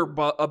 80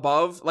 or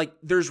above, like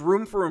there's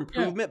room for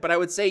improvement. But I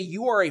would say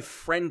you are a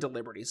friend to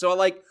liberty. So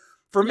like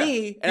for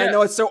me, and I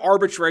know it's so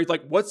arbitrary,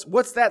 like what's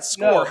that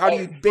score? No, how do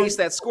you base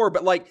that score?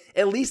 But like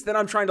at least then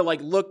I'm trying to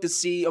like look to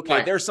see,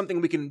 okay, there's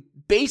something we can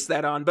base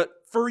that on. But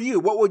for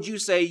you, what would you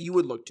say you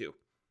would look to?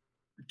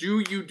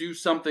 Do you do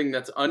something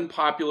that's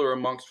unpopular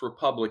amongst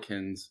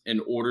Republicans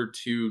in order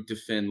to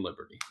defend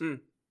liberty?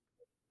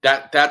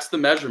 That's the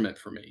measurement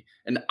for me.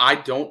 And I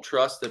don't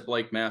trust that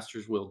Blake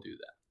Masters will do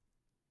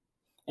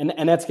that.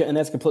 And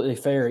that's completely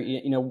fair.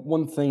 You know,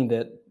 one thing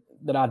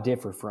that I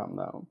differ from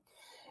though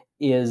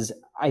is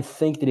I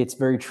think that it's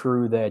very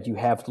true that you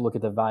have to look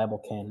at the viable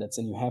candidates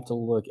and you have to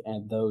look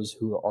at those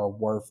who are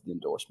worth the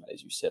endorsement,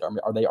 as you said.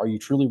 Are you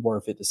truly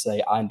worth it to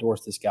say I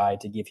endorse this guy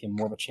to give him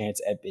more of a chance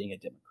at being a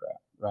Democrat,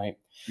 right?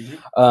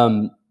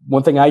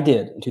 One thing I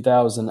did in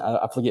 2000,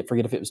 I forget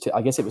if it was,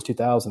 I guess it was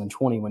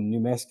 2020 when New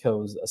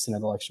Mexico's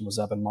Senate election was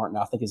up, and Martin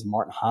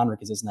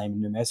Heinrich is his name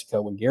in New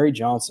Mexico, when Gary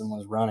Johnson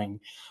was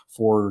running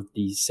for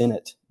the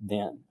Senate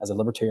then as a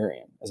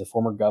libertarian, as a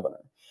former governor.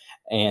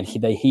 And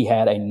he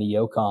had a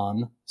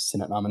neocon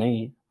Senate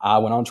nominee. I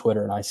went on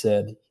Twitter and I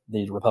said,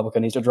 the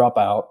Republican needs to drop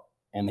out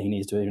and he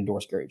needs to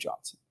endorse Gary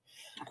Johnson.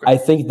 Okay. I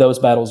think those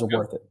battles are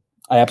worth it.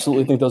 I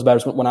absolutely think those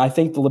battles, when I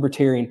think the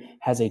Libertarian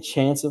has a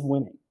chance of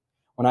winning,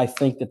 when I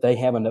think that they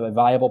have a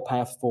viable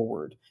path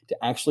forward to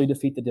actually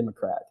defeat the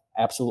Democrat,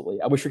 absolutely.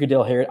 I wish Ricky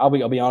Dale Harrington,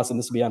 I'll be honest, and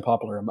this will be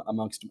unpopular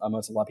amongst a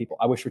lot of people,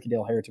 I wish Ricky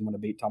Dale Harrington would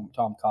have beat Tom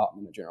Cotton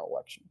in the general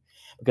election,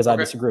 because I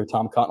disagree with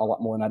Tom Cotton a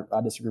lot more than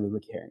I disagree with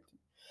Ricky Harrington.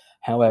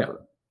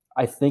 However,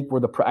 I think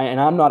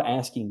and I'm not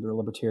asking the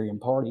Libertarian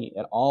Party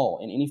at all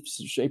in any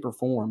shape or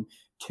form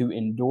to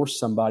endorse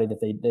somebody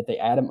that they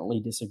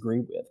adamantly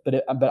disagree with.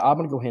 But I'm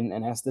going to go ahead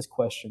and ask this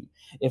question: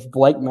 if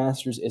Blake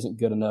Masters isn't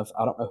good enough,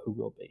 I don't know who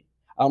will be.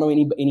 I don't know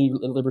any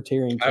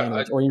Libertarian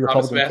candidates or any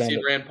Republican candidates.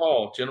 and Rand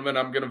Paul, gentlemen,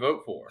 I'm going to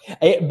vote for.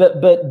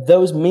 But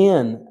those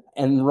men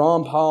and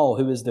Ron Paul,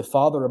 who is the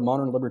father of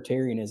modern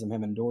libertarianism,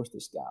 have endorsed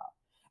this guy.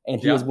 And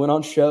he has went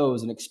on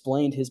shows and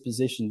explained his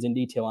positions in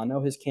detail. I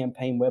know his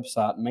campaign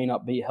website may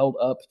not be held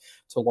up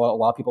to what a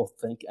lot of people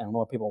think and a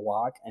lot of people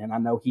like. And I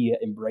know he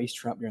embraced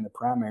Trump during the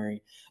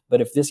primary.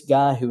 But if this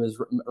guy who has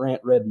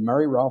read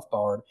Murray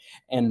Rothbard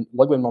and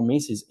Ludwig von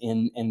Mises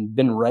and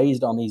been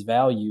raised on these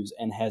values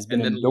and has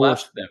been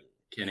endorsed them,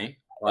 Kenny.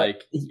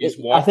 Like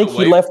I think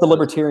he left the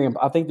Libertarian.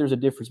 I think there's a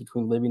difference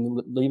between leaving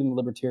the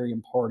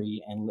Libertarian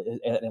Party and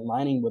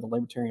aligning with the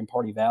Libertarian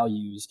Party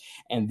values,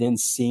 and then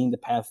seeing the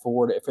path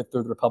forward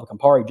through the Republican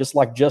Party, just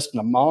like Justin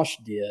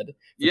Amash did.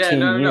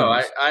 No.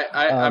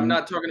 I'm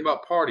not talking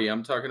about party.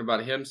 I'm talking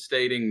about him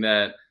stating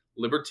that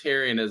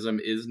libertarianism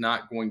is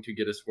not going to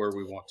get us where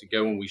we want to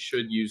go, and we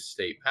should use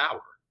state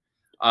power.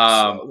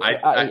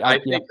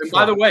 I think. And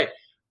by the way,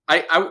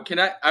 I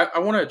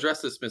want to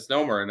address this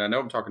misnomer, and I know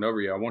I'm talking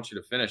over you. I want you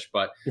to finish,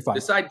 but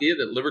this idea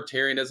that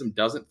libertarianism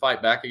doesn't fight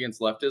back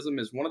against leftism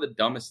is one of the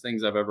dumbest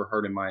things I've ever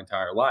heard in my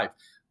entire life.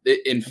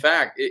 In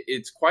fact,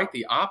 it's quite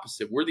the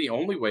opposite. We're the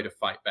only way to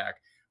fight back.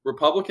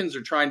 Republicans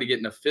are trying to get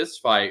in a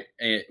fist fight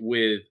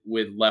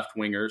with left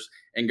wingers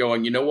and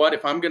going, you know what?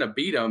 If I'm going to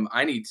beat them,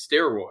 I need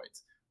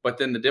steroids. But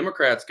then the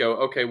Democrats go,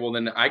 okay, well,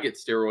 then I get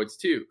steroids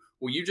too.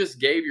 Well, you just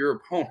gave your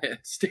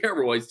opponent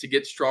steroids to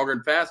get stronger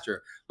and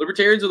faster.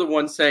 Libertarians are the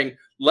ones saying,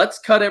 let's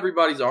cut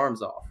everybody's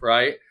arms off,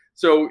 right?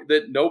 So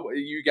that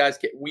you guys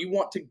we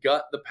want to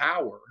gut the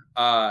power.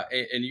 And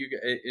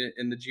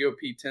the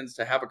GOP tends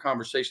to have a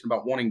conversation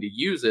about wanting to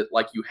use it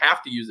like you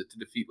have to use it to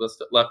defeat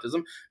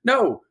leftism.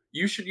 No,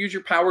 you should use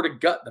your power to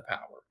gut the power.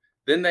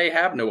 Then they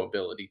have no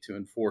ability to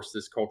enforce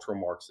this cultural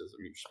Marxism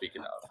you're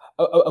speaking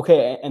of.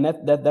 Okay, and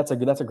that's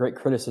a great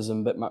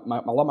criticism. But a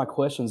lot of my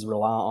questions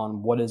rely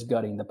on what is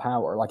gutting the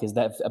power. Like, is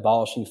that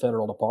abolishing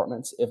federal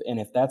departments?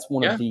 If that's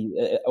one of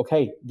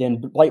the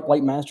then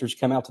Blake Masters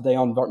came out today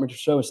on the Dark Mitchell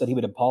show and said he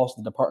would abolish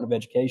the Department of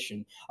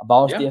Education,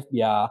 abolish the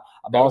FBI,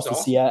 abolish the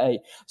CIA.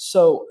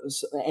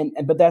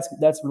 But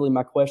that's really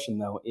my question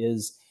though.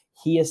 Is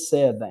he has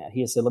said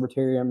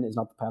libertarian is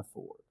not the path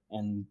forward.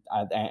 And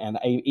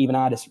even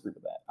I disagree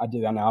with that. I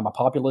do. I know I'm a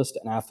populist,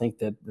 and I think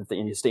that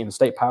the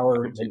state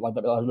power, like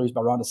used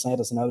by Ron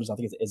DeSantis and others, I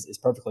think is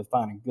perfectly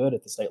fine and good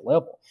at the state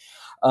level.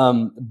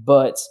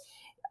 But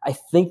I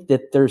think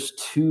that there's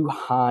too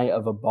high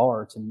of a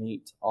bar to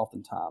meet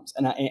oftentimes,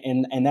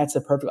 and that's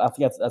a perfect. I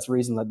think that's the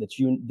reason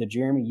that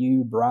Jeremy,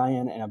 you,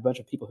 Brian, and a bunch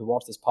of people who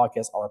watch this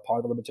podcast are a part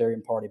of the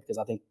Libertarian Party, because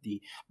I think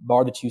the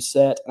bar that you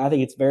set, and I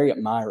think it's very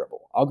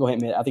admirable. I'll go ahead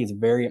and admit I think it's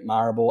very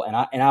admirable,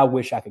 and I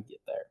wish I could get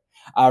there.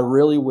 I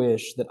really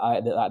wish that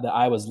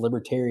I was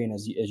libertarian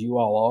as you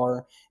all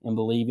are, and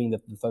believing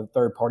that the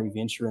third party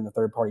venture and the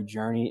third party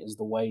journey is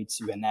the way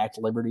to enact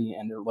liberty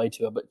and the way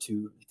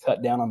to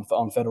cut down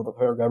on federal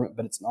government,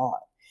 but it's not.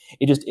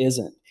 It just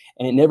isn't,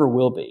 and it never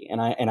will be. And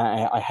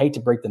I hate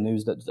to break the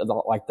news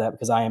like that,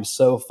 because I am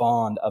so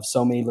fond of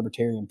so many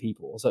libertarian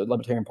people, so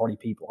Libertarian Party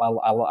people.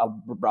 I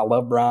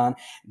love Brian,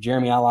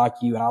 Jeremy. I like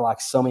you, and I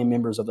like so many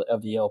members of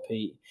the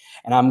LP.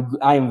 And I'll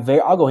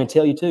go ahead and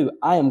tell you too,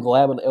 I am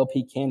glad when the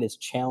LP candidates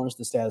challenge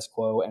the status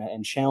quo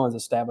and challenge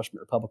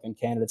establishment Republican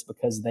candidates,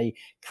 because they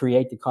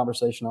create the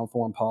conversation on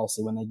foreign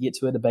policy when they get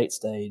to a debate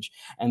stage,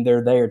 and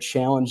they're there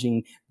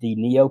challenging the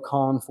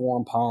neocon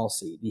foreign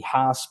policy, the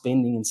high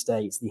spending in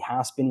states, the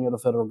high spending of the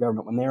federal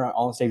government. When they're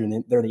on stage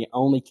and they're the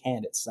only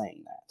candidates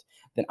saying that,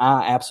 then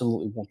I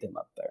absolutely want them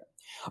up there.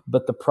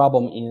 But the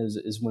problem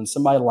is when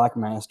somebody like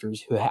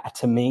Masters, who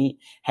to me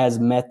has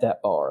met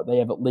that bar, they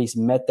have at least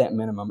met that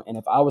minimum. And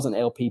if I was an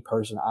LP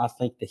person, I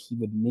think that he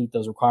would meet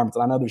those requirements.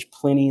 And I know there's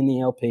plenty in the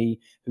LP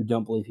who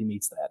don't believe he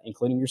meets that,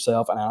 including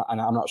yourself. And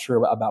I'm not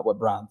sure about what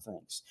Brian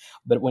thinks.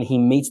 But when he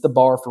meets the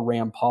bar for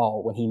Rand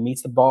Paul, when he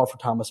meets the bar for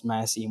Thomas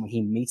Massie, and when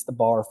he meets the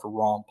bar for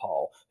Ron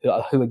Paul,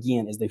 who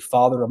again is the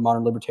father of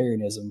modern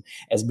libertarianism,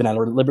 has been a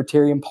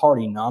Libertarian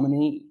Party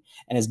nominee,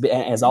 and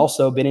has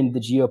also been in the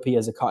GOP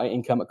as an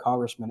incumbent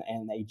congressman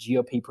and a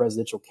GOP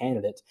presidential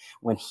candidate.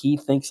 When he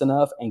thinks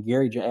enough, and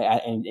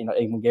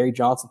when Gary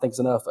Johnson thinks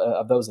enough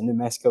of those in New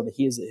Mexico that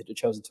he has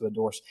chosen to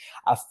endorse,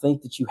 I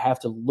think that you have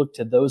to look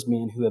to those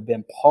men who have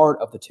been part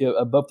of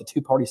both the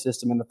two-party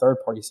system and the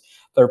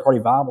third-party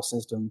viable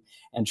system,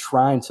 and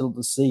trying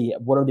to see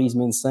what are these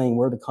men saying,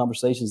 what are the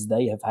conversations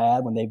they have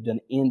had when they've done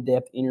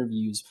in-depth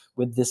interviews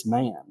with this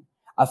man.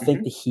 I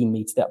think that he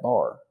meets that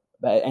bar.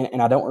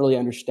 And I don't really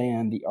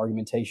understand the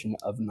argumentation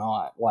of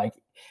not. Like,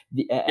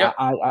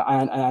 I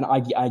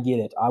get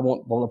it. I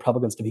want the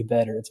Republicans to be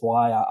better. It's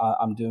why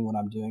I'm doing what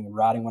I'm doing, and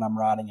writing when I'm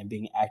writing, and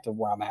being active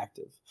where I'm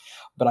active.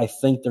 But I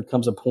think there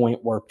comes a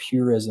point where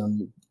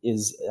purism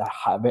is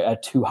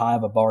too high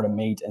of a bar to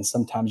meet, and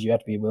sometimes you have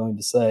to be willing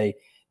to say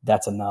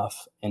that's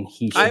enough. And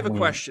he should I have a win.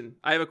 question,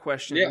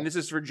 and this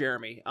is for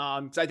Jeremy.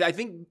 I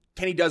think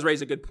Kenny does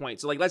raise a good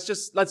point. So like, let's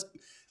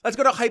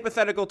go to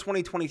hypothetical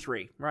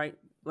 2023, right?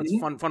 Let's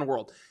fun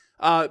world.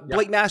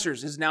 Blake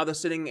Masters is now the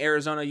sitting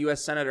Arizona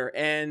U.S. Senator,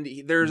 and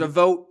there's a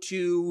vote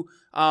to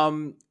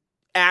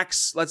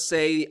axe, let's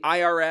say, the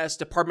IRS,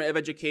 Department of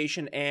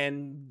Education,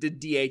 and the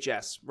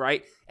DHS,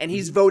 right? And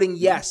he's voting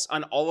yes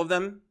on all of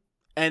them,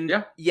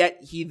 and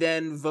yet he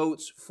then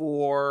votes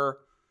for,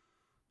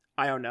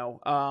 I don't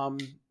know,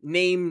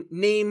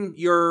 name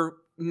your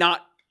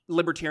not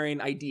libertarian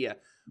idea.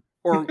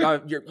 Or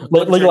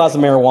legalize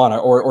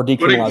marijuana or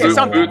decriminalize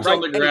something boots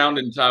on the ground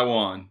in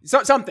Taiwan.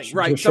 Something,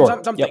 right? Sure.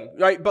 Something,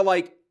 right? But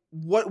like,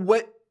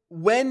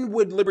 when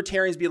would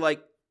libertarians be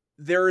like,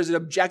 there is an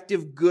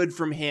objective good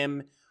from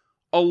him,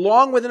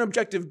 along with an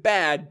objective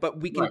bad, but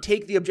we can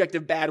take the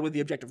objective bad with the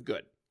objective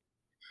good?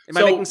 Am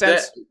I making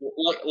sense?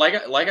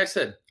 Like I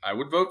said, I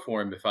would vote for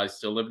him if I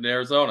still lived in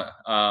Arizona.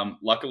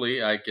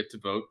 Luckily, I get to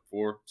vote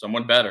for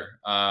someone better,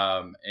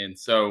 and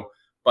so.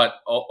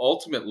 But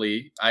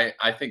ultimately,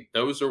 I think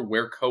those are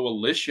where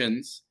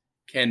coalitions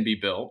can be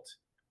built,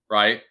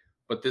 right?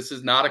 But this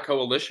is not a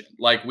coalition.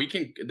 Like,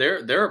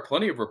 there are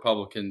plenty of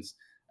Republicans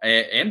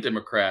and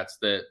Democrats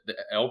that the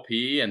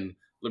LP and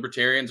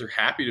libertarians are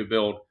happy to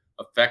build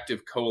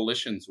effective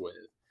coalitions with.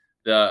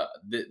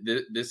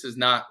 This is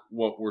not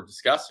what we're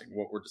discussing.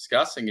 What we're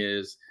discussing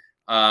is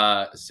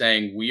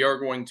saying we are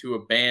going to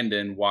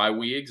abandon why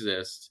we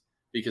exist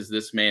because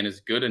this man is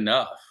good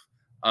enough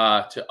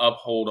to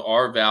uphold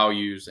our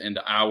values and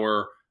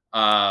our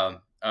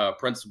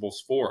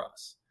principles for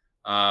us.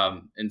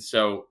 And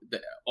so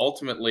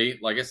ultimately,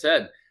 like I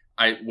said,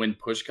 when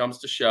push comes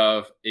to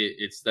shove,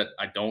 it's that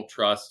I don't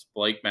trust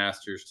Blake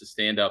Masters to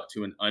stand up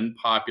to an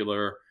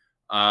unpopular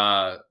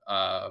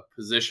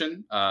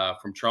position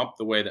from Trump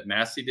the way that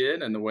Massey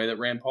did and the way that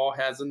Rand Paul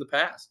has in the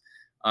past.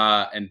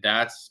 And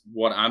that's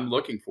what I'm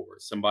looking for,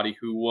 somebody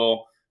who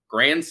will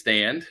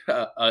grandstand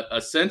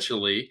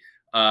essentially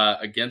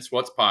against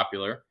what's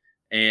popular,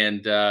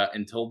 and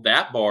until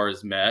that bar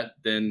is met,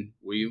 then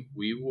we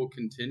will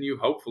continue,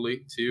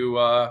 hopefully,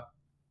 to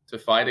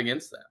fight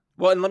against that.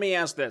 Well, and let me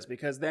ask this,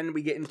 because then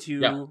we get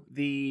into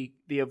the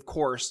of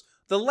course,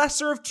 the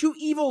lesser of two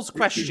evils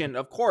question,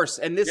 of course,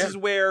 and this is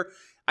where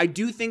I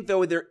do think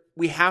though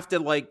we have to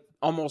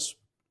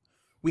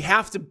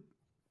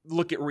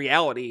look at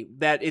reality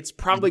that it's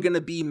probably going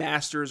to be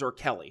Masters or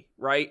Kelly,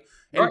 right?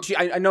 And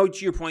I know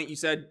to your point, you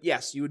said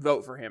yes, you would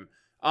vote for him.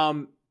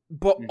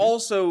 But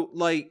also,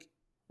 like,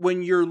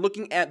 when you're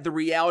looking at the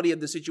reality of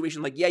the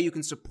situation, like, you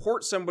can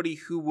support somebody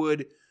who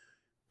would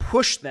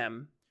push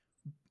them,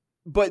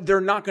 but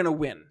they're not going to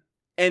win.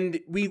 And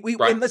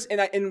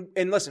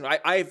and listen,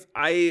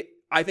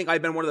 I think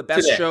I've been one of the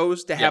best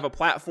shows to have a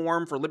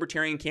platform for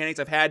libertarian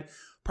candidates. I've had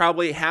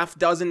probably half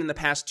dozen in the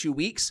past 2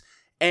 weeks,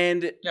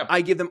 and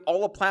I give them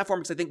all a platform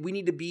because I think we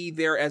need to be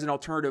there as an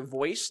alternative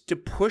voice to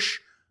push,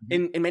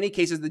 in many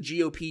cases, the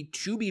GOP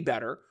to be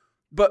better.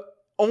 But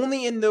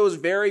only in those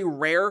very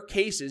rare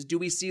cases do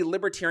we see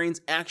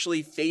libertarians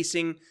actually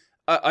facing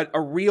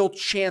a real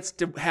chance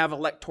to have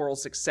electoral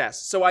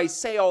success. So I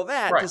say all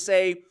that to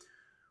say,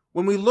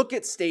 when we look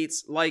at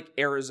states like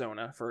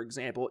Arizona, for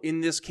example,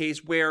 in this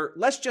case where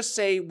let's just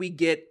say we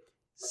get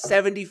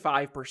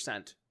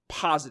 75%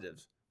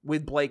 positive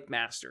with Blake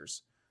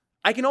Masters,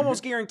 I can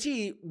almost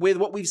guarantee with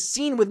what we've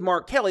seen with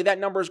Mark Kelly, that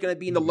number is going to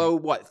be in the low,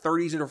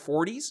 30s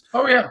or 40s?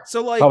 Oh, yeah.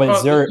 So like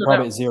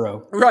probably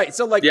zero. Right.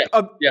 So like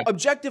Yeah.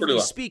 objectively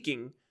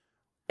speaking,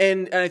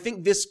 and I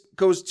think this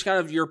goes to kind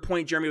of your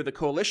point, Jeremy, with the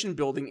coalition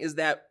building, is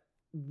that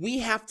we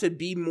have to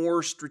be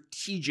more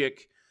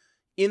strategic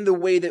in the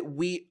way that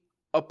we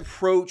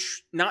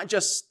approach not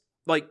just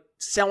like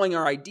selling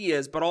our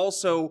ideas, but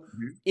also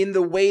in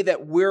the way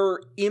that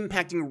we're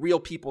impacting real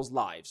people's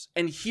lives.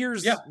 And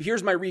here's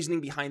my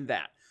reasoning behind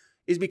that,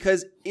 is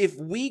because if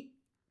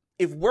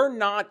we're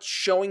not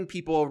showing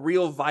people a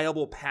real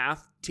viable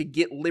path to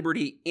get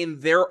liberty in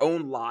their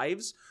own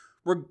lives,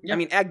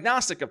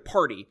 agnostic of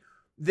party,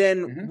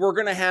 then we're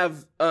going to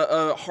have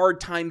a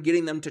hard time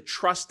getting them to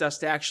trust us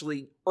to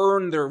actually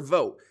earn their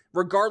vote,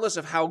 regardless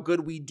of how good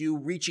we do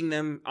reaching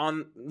them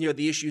on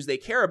the issues they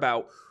care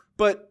about.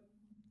 But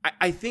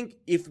I think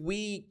if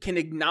we can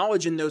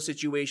acknowledge in those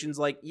situations,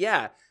 like,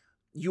 yeah,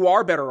 you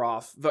are better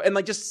off, and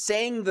like just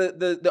saying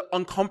the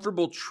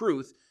uncomfortable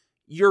truth,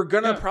 you're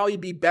going to probably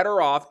be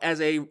better off as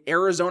a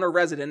Arizona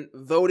resident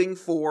voting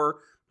for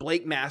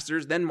Blake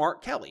Masters than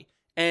Mark Kelly.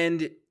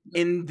 And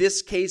in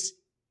this case,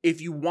 if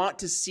you want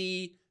to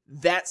see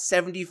that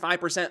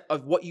 75%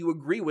 of what you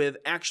agree with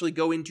actually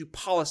go into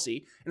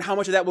policy, and how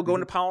much of that will go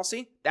into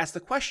policy, that's the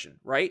question,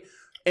 right?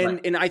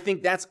 And I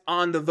think that's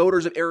on the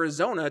voters of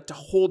Arizona to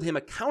hold him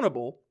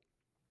accountable.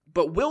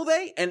 But will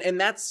they? And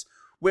that's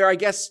where I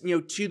guess,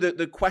 to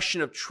the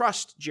question of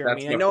trust,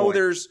 Jeremy, I know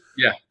there's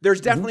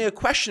definitely a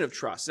question of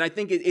trust. And I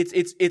think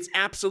it's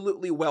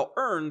absolutely well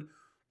earned.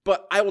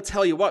 But I will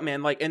tell you what,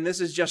 man, like, and this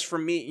is just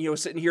from me,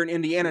 sitting here in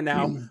Indiana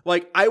now,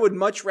 like, I would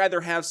much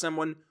rather have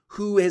someone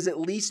who is at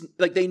least,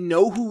 like, they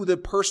know who the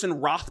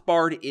person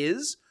Rothbard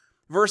is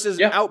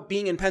versus out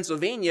being in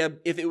Pennsylvania.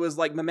 If it was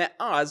like Mehmet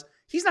Oz,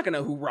 he's not going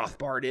to know who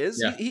Rothbard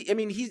is. Yeah.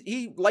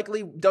 He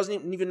likely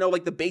doesn't even know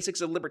like the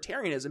basics of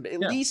libertarianism, but at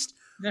least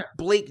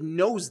Blake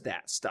knows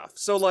that stuff.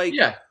 So like,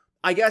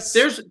 I guess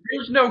there's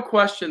no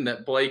question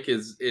that Blake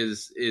is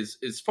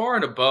far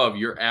and above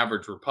your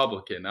average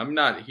Republican. I'm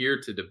not here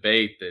to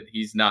debate that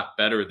he's not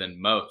better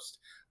than most.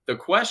 The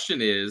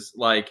question is,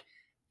 like,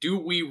 do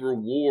we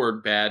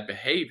reward bad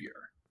behavior?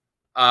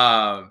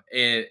 And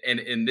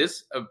in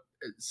this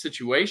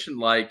situation,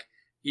 like,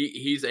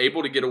 he's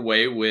able to get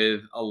away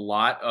with a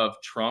lot of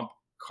Trump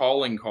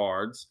calling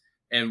cards,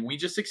 and we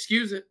just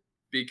excuse it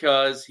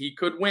because he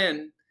could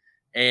win,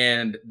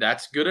 and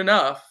that's good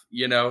enough,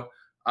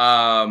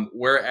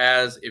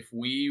 whereas if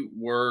we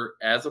were,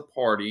 as a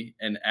party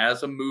and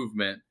as a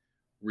movement,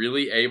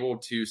 really able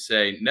to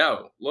say,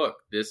 no, look,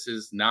 this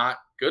is not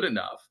good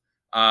enough,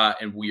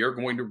 and we are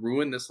going to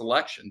ruin this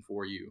election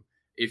for you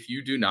if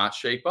you do not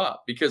shape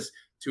up. Because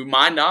to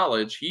my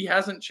knowledge, he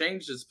hasn't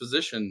changed his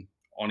position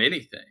on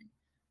anything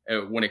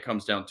when it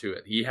comes down to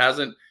it. He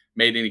hasn't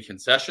made any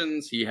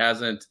concessions. He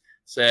hasn't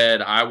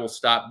said, I will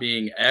stop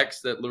being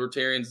X that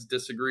libertarians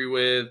disagree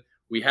with.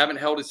 We haven't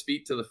held his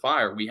feet to the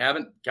fire. We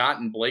haven't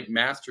gotten Blake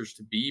Masters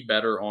to be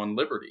better on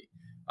liberty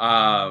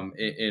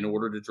in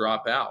order to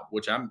drop out,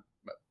 which I'm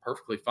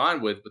perfectly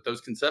fine with, but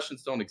those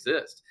concessions don't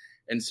exist.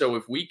 And so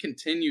if we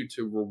continue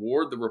to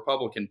reward the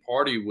Republican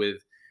Party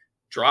with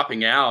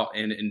dropping out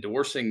and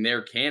endorsing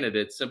their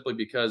candidates simply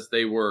because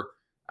they were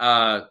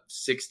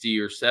 60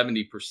 or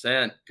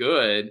 70%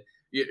 good,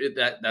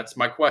 that's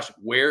my question.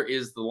 Where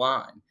is the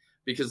line?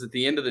 Because at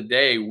the end of the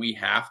day, we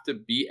have to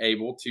be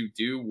able to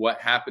do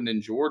what happened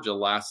in Georgia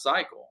last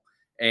cycle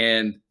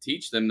and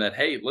teach them that,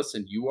 hey,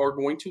 listen, you are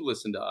going to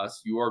listen to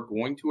us. You are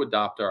going to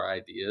adopt our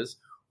ideas,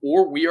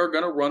 or we are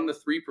going to run the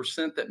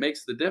 3% that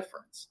makes the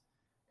difference.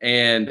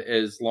 And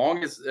as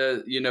long as,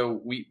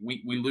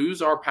 we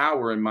lose our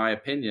power, in my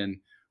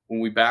opinion, when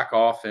we back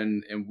off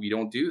and we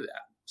don't do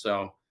that.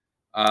 So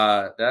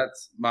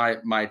that's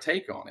my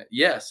take on it.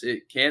 Yes,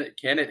 it can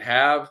it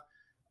have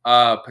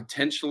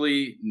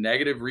potentially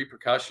negative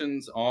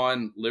repercussions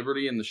on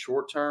liberty in the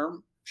short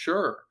term?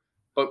 Sure.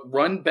 But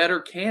run better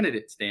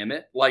candidates, damn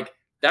it. Like,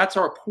 that's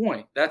our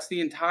point. That's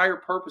the entire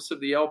purpose of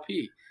the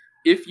LP.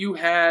 If you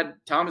had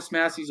Thomas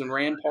Massey's and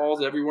Rand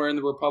Paul's everywhere in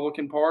the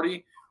Republican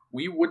Party,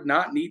 we would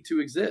not need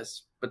to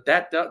exist. But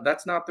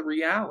that's not the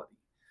reality.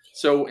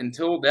 So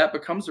until that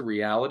becomes a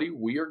reality,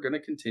 we are going to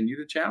continue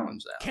to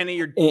challenge that. Kenny,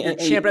 you're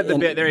champing at the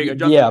bit. There you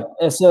go. Yeah.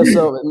 So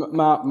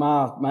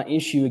my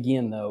issue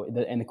again, though,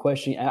 and the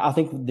question, I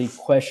think the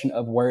question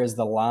of where is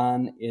the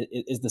line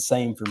is the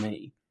same for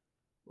me.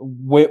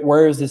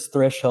 Where is this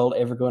threshold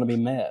ever going to be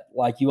met?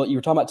 Like you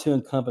were talking about two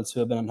incumbents who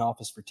have been in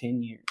office for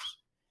 10 years.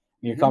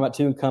 You're talking about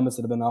two incumbents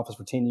that have been in office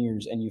for 10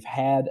 years, and you've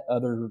had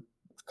other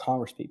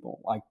Congress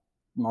people like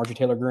Marjorie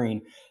Taylor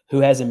Greene,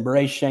 who has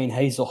embraced Shane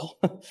Hazel,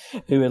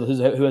 who has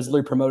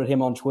literally promoted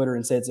him on Twitter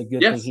and said it's a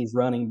good thing he's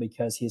running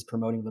because he's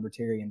promoting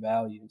libertarian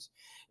values.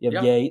 You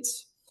have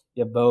Gates,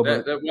 you have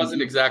Boebert. That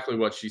wasn't exactly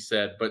what she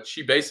said, but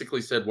she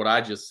basically said what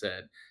I just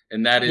said,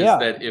 and that is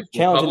that if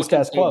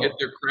Republicans don't get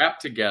their crap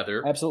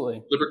together,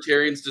 absolutely,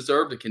 libertarians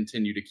deserve to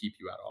continue to keep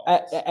you out of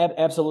office.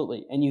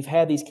 Absolutely, and you've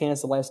had these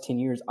candidates the last 10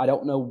 years. I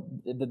don't know.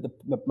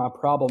 My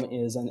problem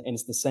is, and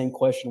it's the same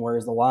question: where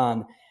is the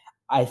line?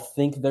 I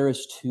think there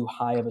is too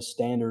high of a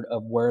standard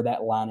of where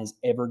that line is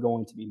ever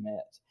going to be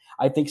met.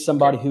 I think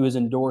somebody who is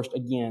endorsed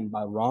again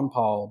by Ron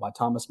Paul, by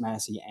Thomas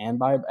Massey, and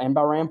by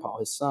Rand Paul,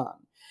 his son,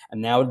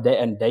 and now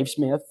Dave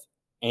Smith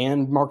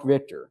and Mark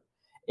Victor.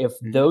 If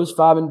those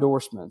 5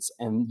 endorsements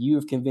and you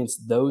have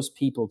convinced those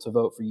people to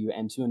vote for you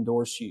and to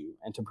endorse you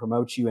and to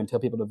promote you and tell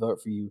people to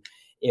vote for you,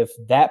 if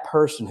that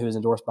person who is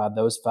endorsed by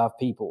those 5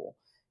 people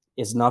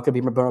is not going to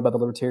be promoted by the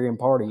Libertarian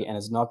Party and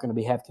is not going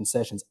to have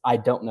concessions, I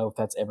don't know if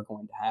that's ever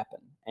going to happen.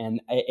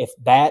 And if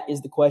that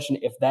is the question,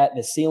 if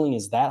the ceiling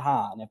is that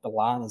high and if the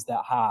line is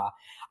that high,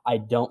 I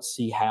don't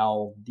see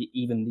how the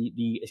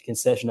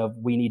concession of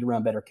we need to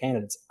run better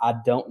candidates. I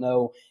don't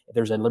know if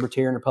there's a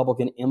Libertarian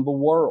Republican in the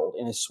world,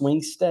 in a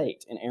swing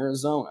state in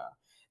Arizona,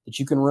 that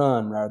you can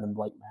run rather than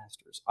Blake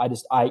Masters. I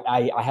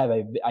have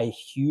a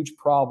huge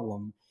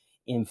problem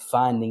in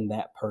finding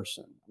that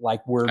person.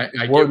 Like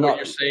I get what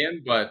you're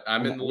saying, but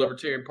I'm in the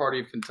Libertarian Party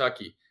of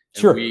Kentucky.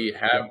 And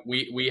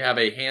we have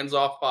a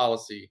hands-off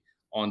policy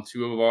on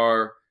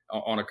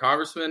on a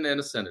congressman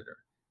and a senator.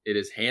 It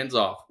is hands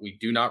off. We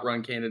do not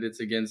run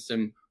candidates against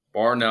him,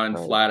 bar none,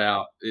 flat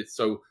out.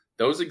 So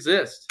those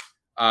exist.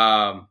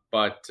 Man,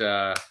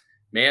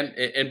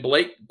 and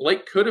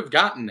Blake could have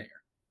gotten there.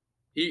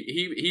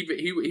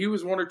 He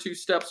was 1 or 2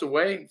 steps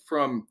away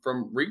from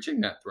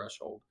reaching that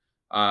threshold.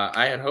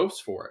 I had hopes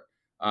for it.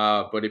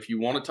 But if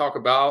you want to talk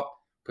about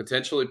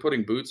potentially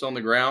putting boots on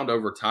the ground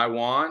over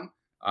Taiwan,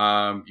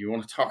 you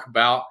want to talk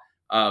about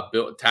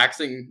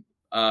taxing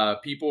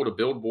people to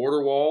build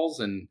border walls,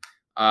 and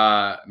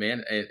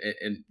then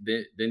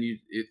you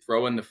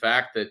throw in the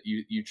fact that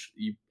you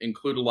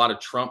include a lot of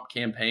Trump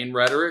campaign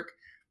rhetoric.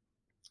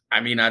 I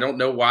mean, I don't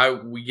know why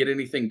we get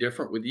anything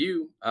different with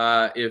you.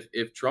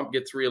 If Trump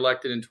gets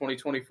reelected in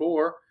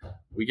 2024,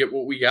 we get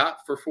what we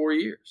got for 4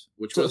 years,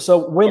 which was a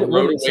road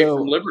away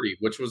from liberty,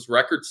 which was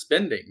record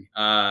spending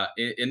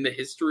in the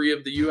history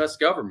of the U.S.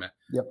 government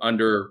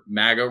under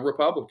MAGA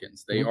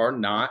Republicans. They are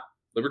not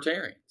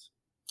libertarians.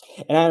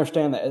 And I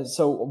understand that.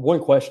 So one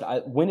question: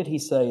 when did he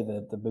say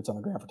the boots on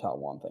the ground for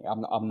Taiwan thing?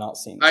 I'm not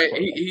seeing.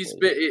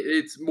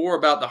 It's more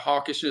about the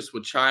hawkishness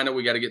with China.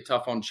 We got to get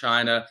tough on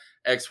China,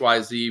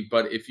 XYZ.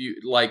 But if you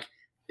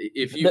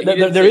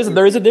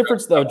there is a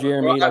difference though,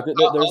 Jeremy. I'll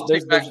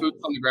take back boots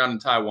on the ground in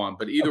Taiwan.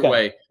 But either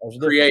way,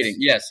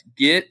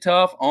 get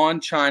tough on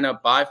China,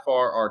 by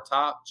far our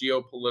top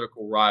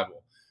geopolitical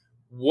rival.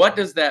 What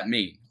does that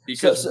mean?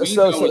 Because to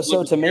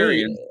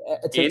me,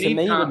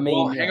 anytime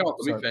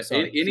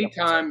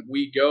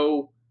we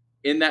go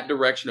in that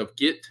direction of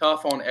get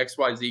tough on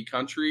XYZ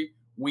country,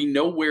 we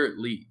know where it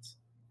leads.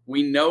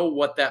 We know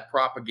what that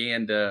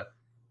propaganda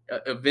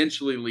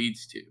eventually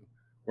leads to.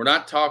 We're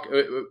not talking.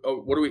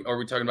 Are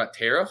we talking about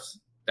tariffs?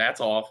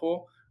 That's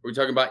awful. Are we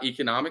talking about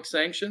economic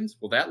sanctions?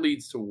 Well, that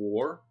leads to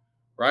war,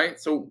 right?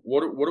 So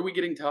what are we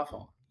getting tough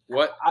on?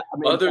 What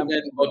other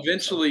than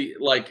eventually,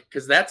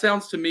 because that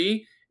sounds to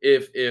me.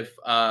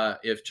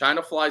 If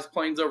China flies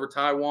planes over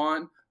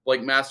Taiwan,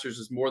 Blake Masters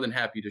is more than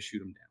happy to shoot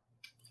them down.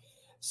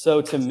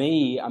 So to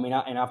me, I mean,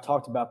 I've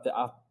talked about that.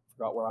 I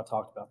forgot where I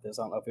talked about this.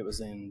 I don't know if it was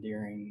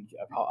during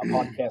a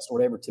podcast or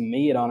whatever. To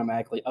me, it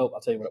automatically. Oh,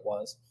 I'll tell you what it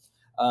was.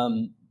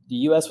 The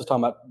U.S. was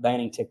talking about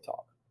banning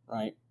TikTok,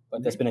 right?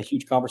 But there's been a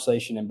huge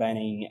conversation in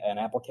banning an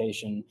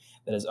application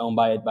that is owned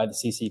by the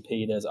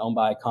CCP, that is owned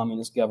by a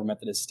communist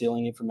government that is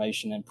stealing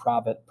information and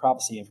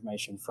privacy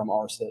information from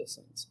our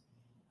citizens.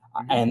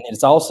 And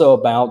it's also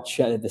about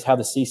how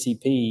the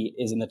CCP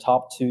is in the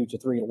top 2 to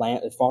 3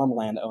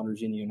 farmland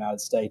owners in the United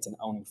States and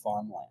owning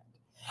farmland.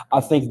 I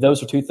think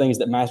those are 2 things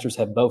that Masters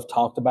have both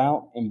talked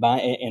about in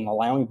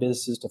allowing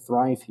businesses to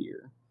thrive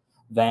here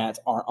that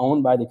are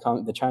owned by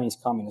the Chinese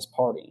Communist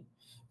Party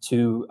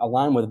to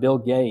align with Bill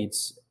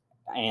Gates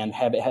and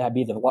have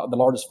be the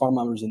largest farm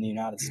owners in the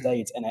United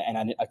States and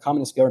a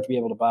communist government to be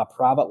able to buy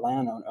private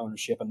land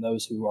ownership and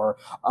those who are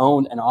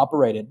owned and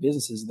operated,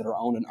 businesses that are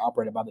owned and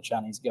operated by the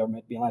Chinese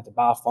government being allowed to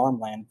buy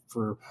farmland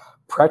for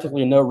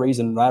practically no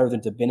reason rather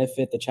than to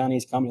benefit the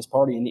Chinese Communist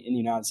Party in the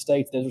United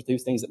States. Those are 2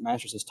 things that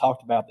Masters has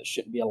talked about that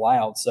shouldn't be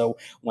allowed. So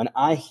when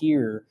I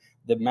hear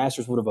that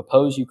Masters would have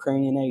opposed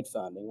Ukrainian aid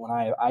funding, when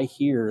I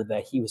hear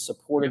that he was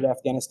supported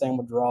Afghanistan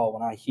withdrawal,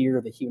 when I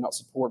hear that he would not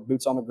support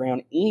boots on the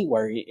ground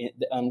anywhere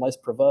unless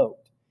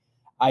provoked,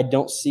 I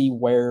don't see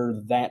where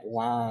that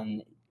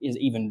line is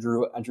even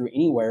drew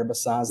anywhere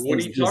besides when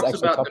he talks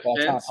about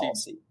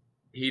defense,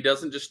 he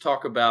doesn't just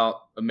talk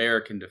about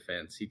American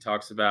defense. He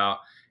talks about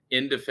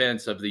in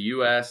defense of the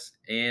U.S.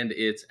 and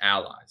its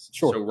allies.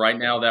 Sure. So right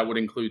now that would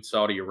include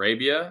Saudi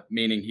Arabia,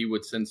 meaning he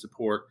would send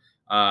support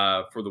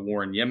for the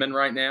war in Yemen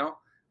right now.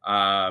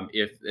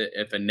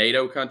 If a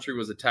NATO country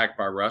was attacked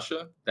by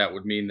Russia, that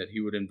would mean that he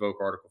would invoke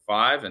Article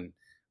 5 and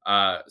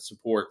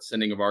support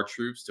sending of our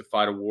troops to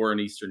fight a war in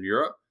Eastern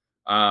Europe.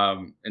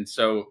 And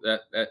so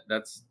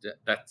that's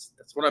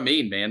what I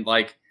mean, man.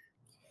 Like,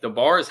 the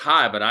bar is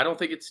high, but I don't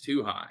think it's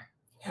too high.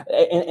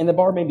 And the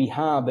bar may be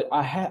high, but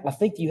I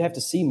think you have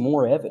to see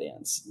more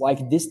evidence.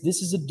 Like this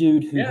is a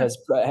dude who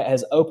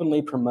has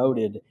openly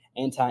promoted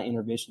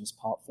anti-interventionist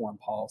foreign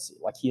policy.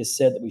 Like, he has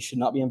said that we should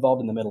not be involved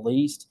in the Middle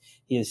East.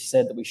 He has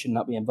said that we should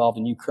not be involved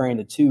in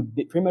Ukraine.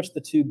 Pretty much the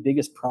two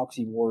biggest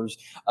proxy wars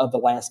of the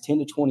last 10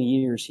 to 20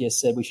 years. He has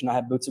said we should not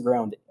have boots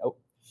around.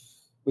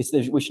 We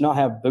should not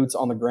have boots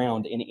on the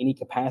ground in any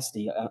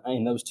capacity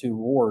in those two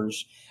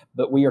wars.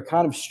 But we are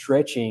kind of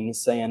stretching,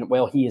 saying,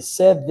 well, he has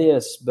said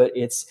this, but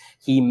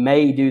he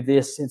may do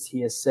this since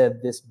he has said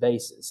this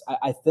basis.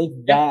 I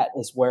think that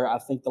is where I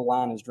think the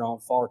line is drawn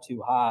far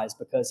too high, is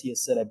because he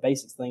has said a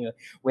basic thing that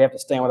we have to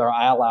stand with our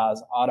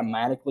allies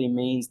automatically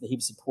means that he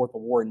would support the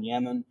war in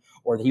Yemen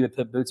or that he would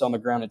put boots on the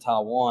ground in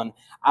Taiwan.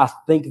 I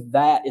think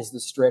that is the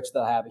stretch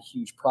that I have a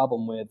huge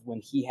problem with, when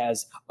he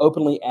has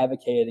openly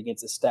advocated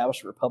against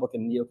established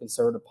Republican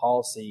neoconservative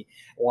policy,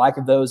 like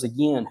those,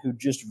 again, who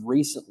just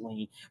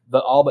recently,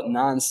 all but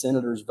 9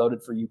 senators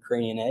voted for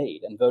Ukrainian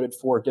aid and voted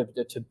for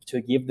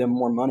to give them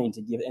more money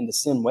and to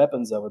send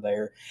weapons over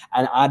there.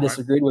 And I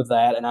disagreed with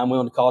that, and I'm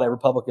willing to call it a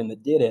Republican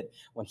that did it,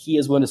 when he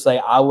is willing to say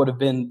I would have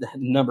been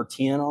number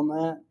 10 on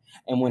that.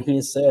 And when he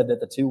has said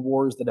that the two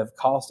wars that have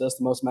cost us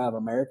the most amount of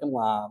American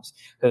lives,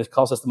 that has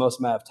cost us the most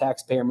amount of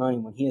taxpayer money,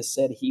 when he has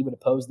said he would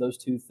oppose those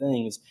two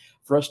things,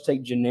 for us to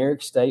take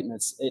generic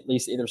statements, at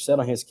least either said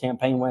on his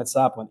campaign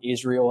website with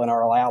Israel and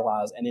our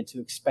allies, and then to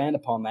expand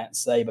upon that and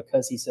say,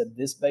 because he said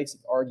this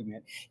basic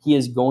argument, he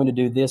is going to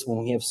do this,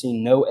 when we have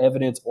seen no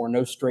evidence or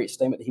no straight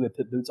statement that he would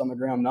put boots on the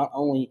ground, not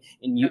only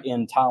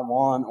in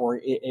Taiwan or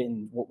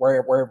in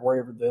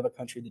wherever the other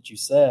country that you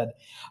said.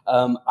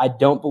 I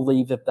don't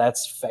believe that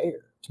that's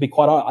fair. To be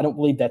quite honest, I don't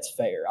believe that's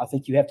fair. I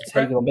think you have to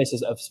take it on the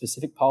basis of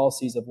specific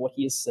policies of what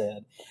he has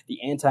said,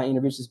 the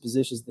anti-interventionist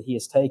positions that he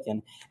has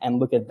taken, and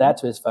look at that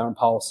to his foreign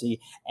policy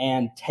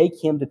and take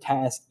him to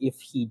task if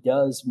he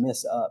does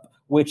mess up,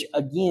 which,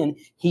 again,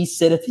 he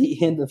said at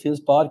the end of his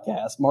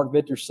podcast. Mark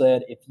Victor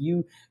said, if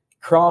you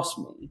cross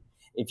me,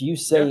 if you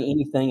say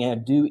anything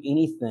and do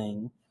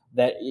anything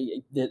that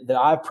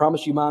I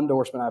promise you my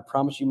endorsement, I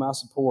promise you my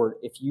support.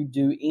 If you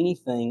do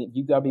anything,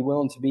 you got to be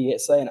willing to be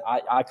saying,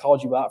 I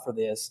called you out for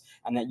this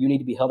and that you need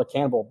to be held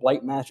accountable.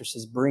 Blake Masters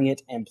says, bring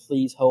it and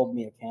please hold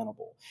me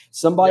accountable.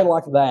 Somebody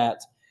like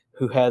that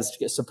who has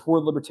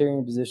supported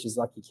libertarian positions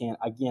like he can.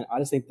 Again, I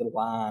just think the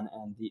line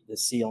and the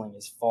ceiling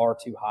is far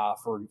too high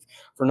for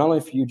not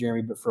only for you,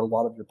 Jeremy, but for a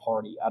lot of your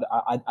party.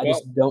 I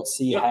just don't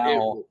see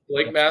how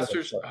Blake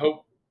Masters.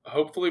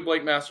 Hopefully,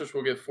 Blake Masters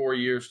will get 4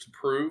 years to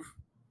prove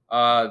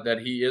that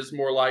he is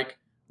more like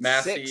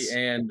Massey 6.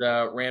 and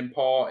Rand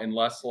Paul and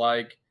less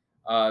like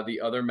the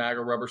other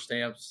MAGA rubber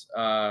stamps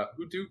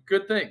who do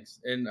good things.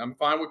 And I'm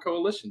fine with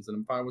coalitions and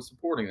I'm fine with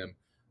supporting them.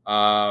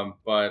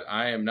 But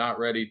I am not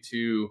ready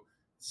to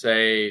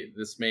say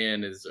this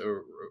man is,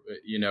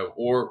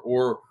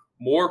 or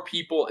more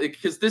people,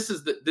 because this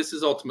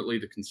is ultimately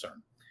the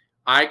concern.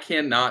 I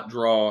cannot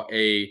draw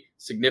a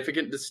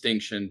significant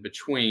distinction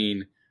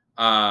between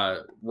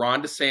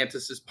Ron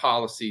DeSantis's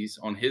policies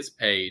on his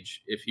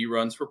page, if he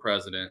runs for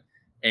president,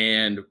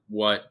 and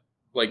what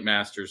Blake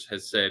Masters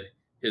has said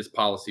his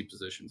policy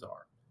positions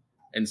are.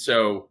 And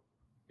so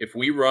if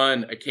we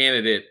run a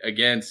candidate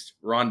against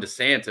Ron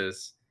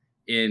DeSantis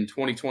in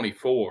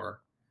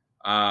 2024,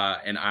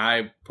 and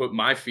I put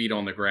my feet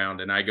on the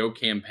ground and I go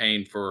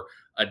campaign for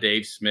a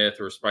Dave Smith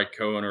or a Spike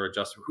Cohen or a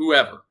Justin,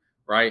 whoever,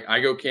 right? I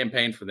go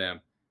campaign for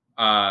them.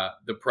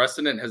 The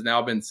precedent has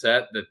now been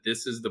set that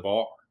this is the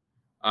bar.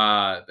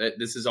 That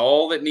this is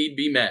all that need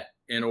be met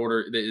in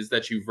order is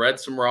that you've read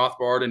some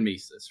Rothbard and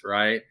Mises,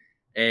 right?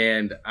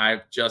 And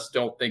I just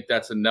don't think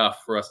that's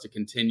enough for us to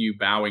continue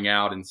bowing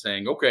out and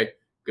saying, okay,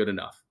 good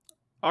enough.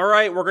 All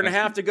right, we're going to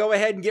have to go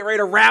ahead and get ready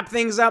to wrap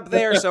things up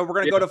there. So we're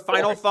going to go to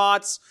final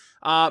thoughts.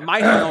 My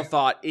final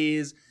thought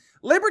is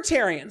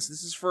libertarians.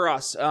 This is for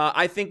us.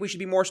 I think we should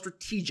be more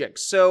strategic.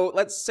 So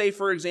let's say,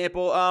 for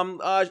example,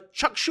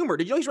 Chuck Schumer.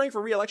 Did you know he's running for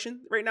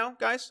re-election right now,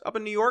 guys, up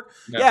in New York?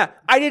 No. Yeah,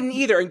 I didn't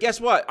either. And guess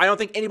what? I don't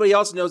think anybody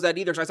else knows that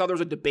either. So I saw there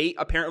was a debate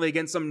apparently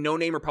against some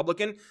no-name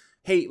Republican.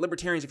 Hey,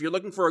 libertarians, if you're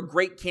looking for a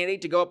great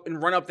candidate to go up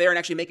and run up there and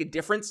actually make a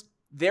difference,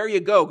 there you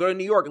go. Go to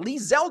New York. Lee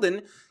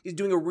Zeldin is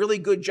doing a really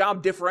good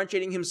job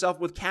differentiating himself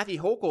with Kathy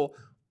Hochul.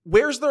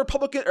 Where's the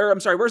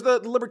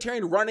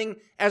libertarian running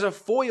as a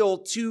foil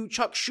to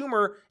Chuck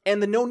Schumer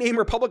and the no-name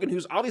Republican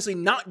who's obviously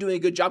not doing a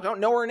good job? I don't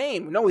know her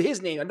name, know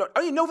his name. I don't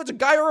even know if it's a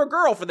guy or a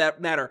girl for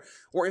that matter,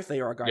 or if they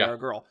are a guy or a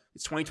girl.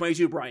 It's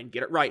 2022, Brian.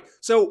 Get it right.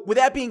 So with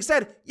that being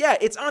said, yeah,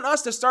 it's on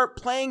us to start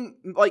playing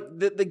like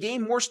the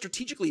game more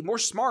strategically, more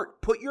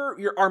smart. Put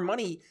our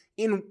money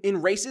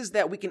in races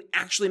that we can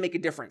actually make a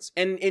difference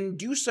and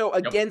do so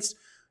against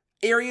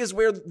areas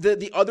where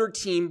the other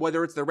team,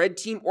 whether it's the red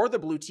team or the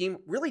blue team,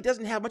 really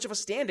doesn't have much of a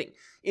standing.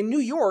 In New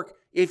York,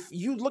 if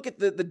you look at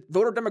the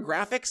voter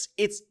demographics,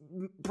 it's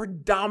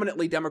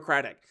predominantly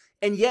Democratic.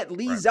 And yet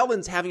Lee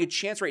Zeldin's having a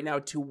chance right now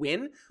to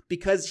win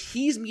because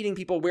he's meeting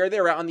people where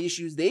they're at on the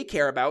issues they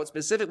care about,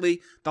 specifically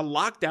the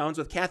lockdowns,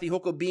 with Kathy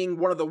Hochul being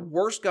one of the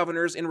worst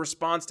governors in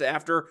response to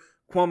after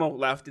Cuomo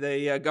left,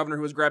 the governor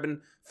who was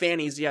grabbing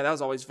fannies. Yeah, that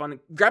was always fun.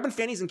 Grabbing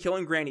fannies and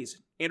killing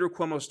grannies. Andrew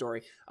Cuomo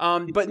story.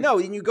 But no,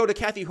 then you go to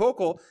Kathy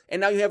Hochul,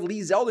 and now you have Lee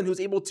Zeldin, who's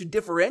able to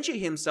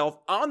differentiate himself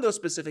on those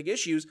specific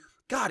issues.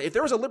 God, if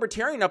there was a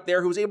libertarian up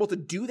there who was able to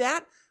do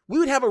that, we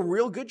would have a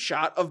real good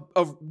shot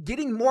of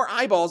getting more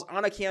eyeballs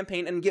on a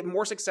campaign and get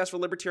more success for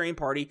the Libertarian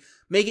Party,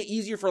 make it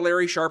easier for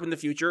Larry Sharpe in the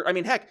future. I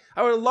mean, heck,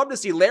 I would love to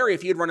see Larry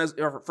if he had run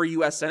for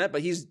U.S. Senate,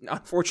 but he's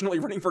unfortunately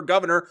running for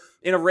governor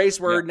in a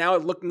race where now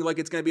it's looking like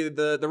it's going to be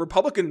the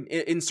Republican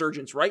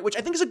insurgents, right? Which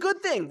I think is a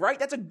good thing, right?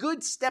 That's a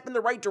good step in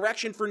the right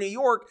direction for New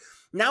York.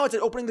 Now it's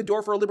opening the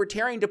door for a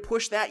Libertarian to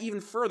push that even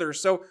further.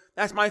 So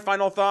that's my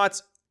final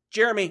thoughts.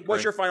 Jeremy,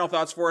 what's your final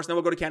thoughts for us? Then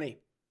we'll go to Kenny.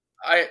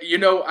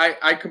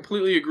 I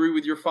completely agree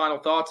with your final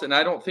thoughts, and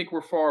I don't think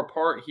we're far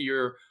apart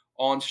here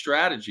on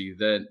strategy.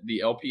 That the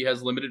LP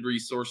has limited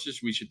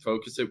resources. We should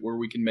focus it where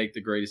we can make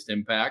the greatest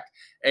impact.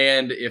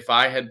 And if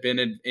I had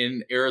been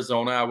in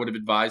Arizona, I would have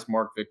advised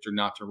Mark Victor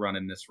not to run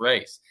in this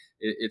race.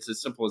 It's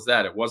as simple as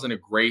that. It wasn't a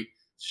great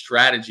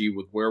strategy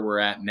with where we're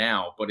at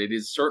now, but it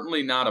is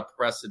certainly not a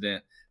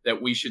precedent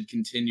that we should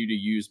continue to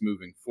use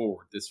moving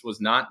forward. This was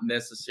not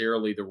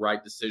necessarily the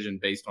right decision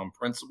based on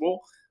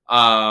principle.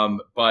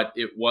 But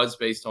it was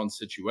based on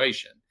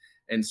situation.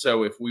 And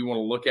so if we want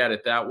to look at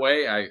it that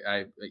way,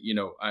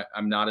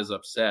 I'm not as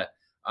upset.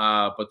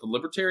 But the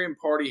Libertarian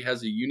Party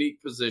has a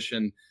unique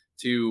position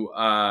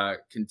to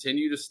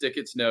continue to stick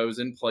its nose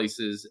in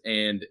places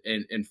and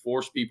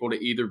force people to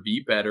either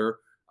be better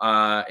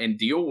and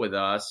deal with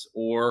us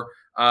or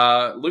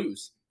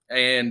lose.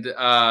 And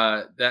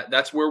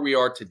that's where we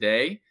are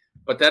today.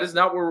 But that is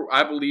not where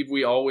I believe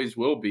we always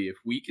will be. If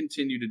we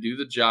continue to do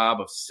the job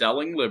of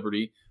selling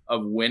liberty,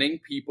 of winning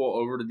people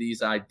over to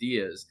these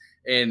ideas.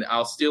 And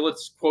I'll steal a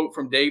quote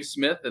from Dave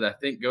Smith that I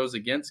think goes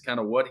against kind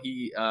of what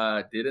he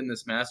did in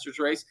this Masters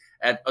race.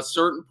 At a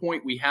certain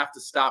point, we have to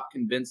stop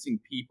convincing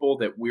people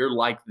that we're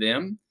like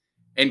them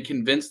and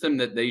convince them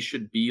that they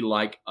should be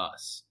like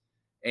us.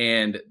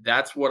 And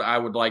that's what I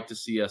would like to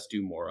see us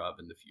do more of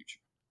in the future.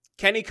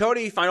 Kenny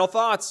Cody, final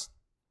thoughts.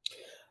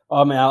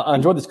 I mean, I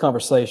enjoyed this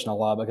conversation a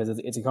lot because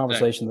it's a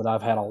conversation that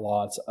I've had a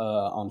lot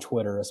on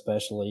Twitter,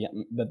 especially.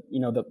 But,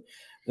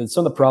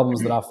 some of the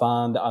problems that I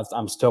find,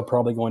 I'm still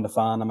probably going to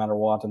find no matter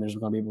what, and there's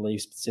going to be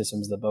belief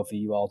systems that both of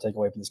you all take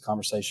away from this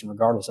conversation,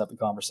 regardless of the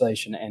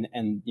conversation.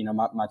 And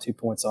my 2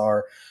 points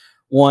are,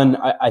 one,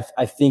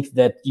 I think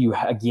that you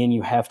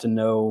have to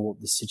know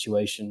the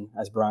situation,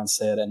 as Brian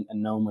said, and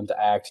know when to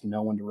act,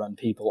 know when to run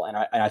people. And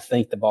I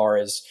think the bar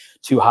is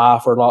too high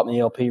for a lot in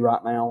the LP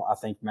right now. I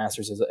think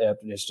Masters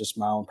is just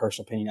my own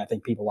personal opinion. I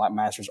think people like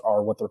Masters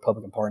are what the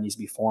Republican Party needs to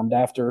be formed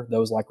after.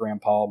 Those like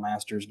Rand Paul,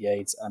 Masters,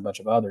 Gates, and a bunch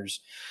of others.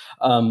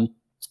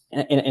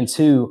 And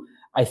two,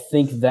 I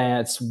think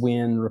that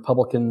when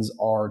Republicans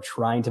are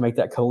trying to make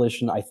that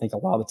coalition, I think a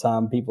lot of the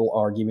time people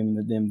are giving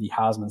them the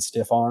Heisman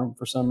stiff arm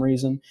for some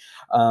reason.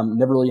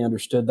 Never really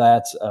understood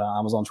that.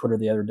 I was on Twitter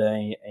the other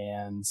day,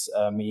 and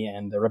me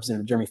and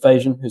Representative Jeremy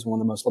Fajan, who's one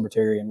of the most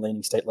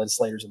libertarian-leaning state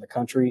legislators in the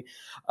country,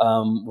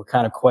 were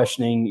kind of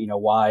questioning,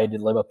 why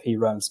did LibP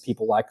runs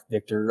people like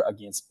Victor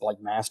against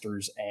Blake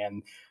Masters?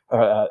 And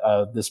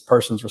this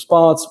person's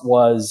response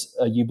was,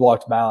 you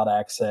blocked ballot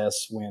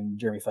access when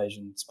Jeremy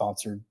Fajan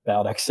sponsored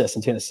ballot access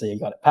in Tennessee and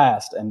got it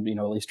passed, and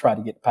at least tried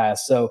to get it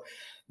passed. So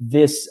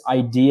this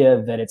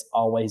idea that it's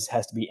always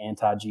has to be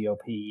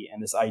anti-GOP,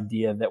 and this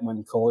idea that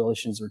when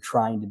coalitions are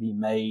trying to be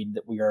made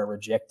that we are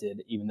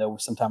rejected, even though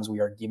sometimes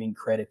we are giving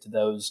credit to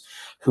those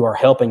who are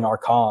helping our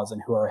cause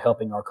and who are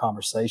helping our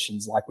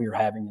conversations, like we are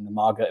having in the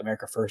MAGA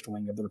America First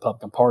wing of the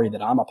Republican Party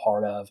that I'm a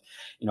part of.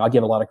 I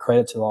give a lot of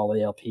credit to all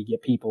the LP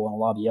people and a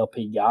lot of the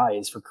LP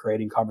guys for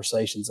creating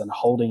conversations and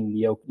holding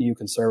the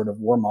neoconservative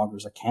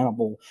warmongers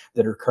accountable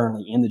that are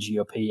currently in the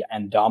GOP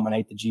and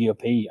dominate the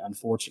GOP,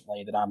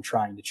 unfortunately, that I'm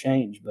trying to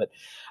change. But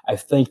I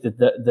think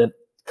that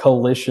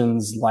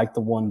coalitions like the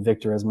one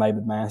Victor has made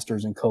with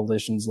Masters and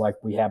coalitions like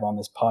we have on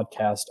this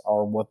podcast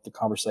are what the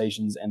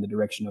conversations and the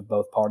direction of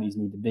both parties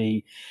need to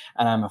be.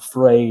 And I'm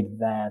afraid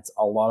that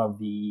a lot of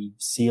the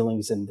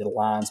ceilings and the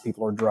lines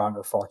people are drawing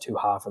are far too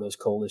high for those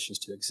coalitions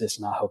to exist,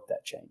 and I hope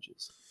that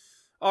changes.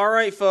 All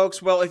right,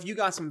 folks. Well, if you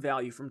got some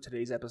value from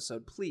today's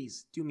episode,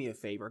 please do me a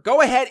favor.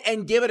 Go ahead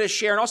and give it a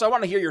share. And also, I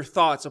want to hear your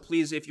thoughts. So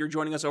please, if you're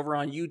joining us over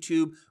on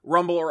YouTube,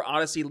 Rumble, or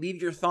Odyssey, leave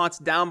your thoughts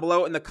down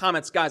below in the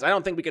comments. Guys, I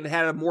don't think we could have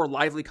had a more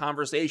lively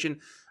conversation.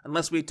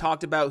 unless we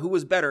talked about who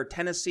was better,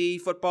 Tennessee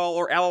football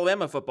or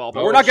Alabama football.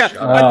 But we're not gonna.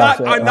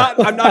 I'm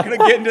not gonna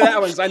get into that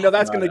one because I know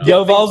that's gonna get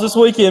Go Vols this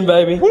weekend,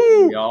 baby.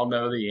 Woo! We all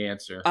know the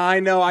answer. I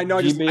know. I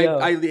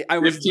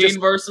was 15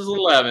 versus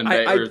 11.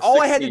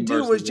 All I had to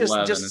do was just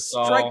 11.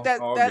 strike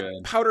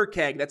that powder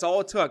keg. That's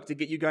all it took to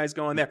get you guys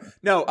going there.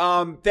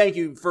 No, thank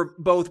you for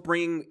both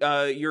bringing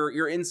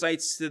your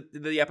insights to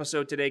the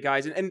episode today,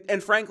 guys.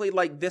 And frankly,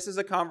 like, this is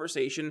a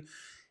conversation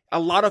a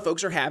lot of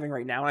folks are having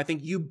right now, and I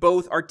think you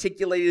both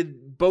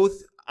articulated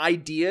both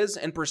ideas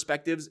and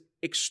perspectives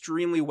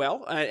extremely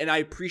well, and I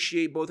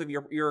appreciate both of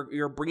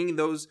your bringing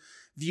those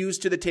views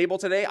to the table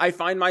today. I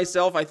find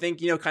myself, I think,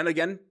 kind of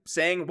again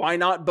saying, why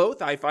not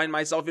both? I find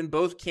myself in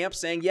both camps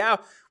saying, yeah,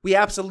 we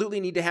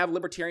absolutely need to have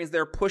libertarians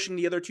there pushing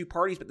the other two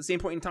parties, but at the same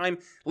point in time,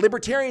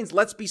 libertarians,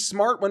 let's be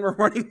smart when we're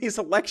running these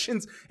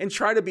elections and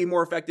try to be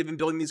more effective in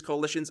building these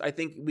coalitions. I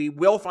think we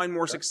will find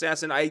more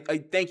success, and I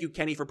thank you,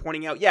 Kenny, for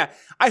pointing out,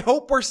 I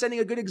hope we're setting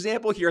a good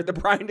example here at the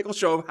Brian Nichols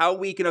Show of how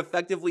we can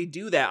effectively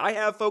do that. I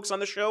have folks on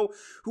the show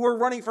who are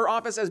running for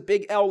office as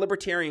big L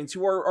libertarians,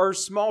 who are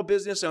small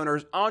business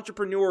owners,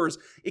 entrepreneurs,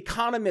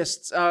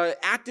 economists,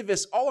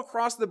 activists, all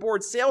across the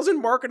board, sales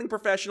and marketing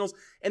professionals,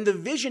 and the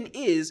vision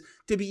is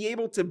to be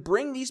able to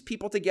bring these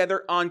people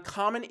together on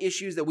common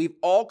issues that we've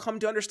all come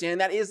to understand.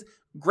 That is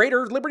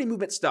greater liberty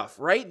movement stuff,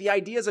 right? The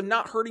ideas of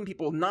not hurting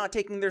people, not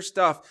taking their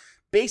stuff,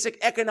 basic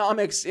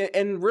economics,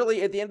 and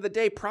really, at the end of the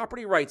day,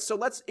 property rights. So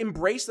let's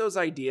embrace those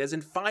ideas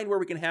and find where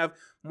we can have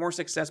more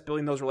success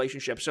building those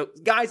relationships. So,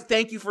 guys,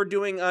 thank you for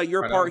doing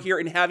your part here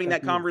and having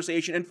that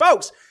conversation. And,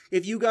 folks,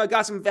 if you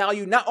got some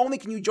value, not only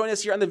can you join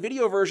us here on the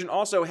video version,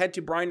 also head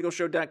to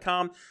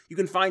briannicholsshow.com. You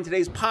can find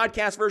today's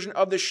podcast version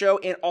of the show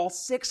and all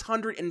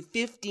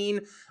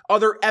 615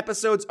 other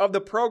episodes of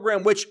the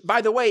program, which, by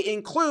the way,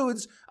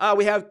 includes,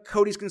 we have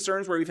Cody's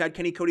Concerns, where we've had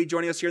Kenny Cody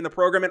joining us here in the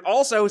program, and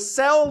also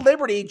Sell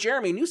Liberty.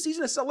 Jeremy, new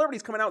season of Sell Liberty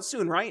is coming out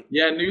soon, right?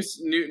 Yeah,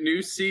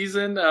 new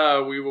season.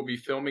 We will be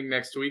filming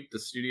next week. The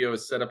studio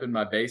is set up in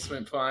my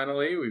basement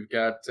finally. We've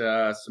got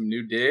some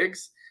new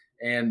digs,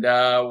 and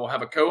we'll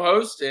have a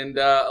co-host and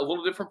a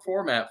little different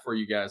format for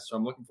you guys, so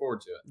I'm looking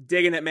forward to it.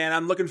 Digging it, man.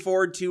 I'm looking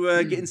forward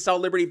to getting Sell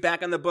Liberty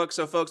back on the book.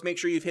 So, folks, make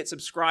sure you've hit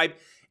subscribe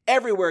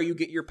everywhere you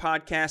get your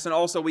podcasts. And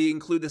also, we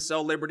include the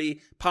Sell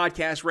Liberty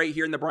podcast right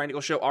here in the Brian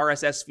Nichols Show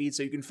RSS feed,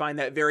 so you can find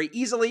that very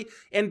easily.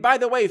 And by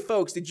the way,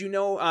 folks, did you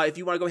know if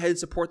you want to go ahead and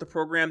support the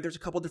program, there's a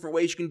couple different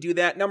ways you can do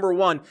that. Number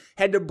one,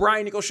 head to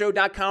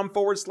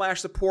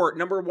briannicholsshow.com/support.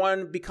 Number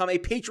one, become a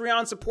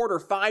Patreon supporter,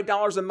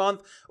 $5 a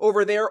month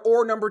over there.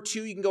 Or number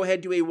two, you can go ahead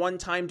and do a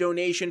one-time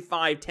donation,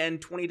 $5, $10,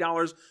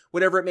 $20,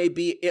 whatever it may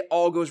be. It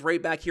all goes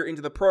right back here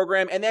into the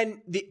program. And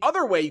then the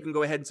other way you can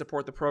go ahead and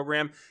support the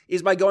program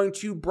is by going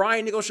to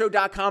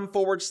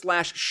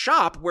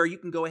briannicholsshow.com/shop, where you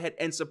can go ahead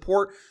and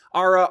support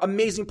our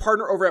amazing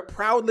partner over at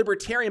Proud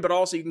Libertarian, but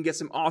also you can get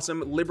some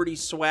awesome Liberty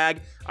swag.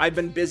 I've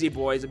been busy,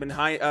 boys. I've been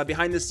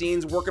behind the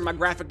scenes working my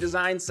graphic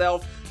design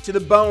self to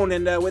the bone,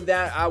 and with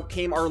that out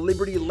came our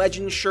Liberty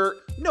Legend shirt,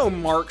 no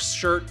marks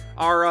shirt.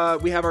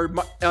 We have our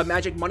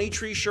Magic Money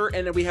Tree shirt,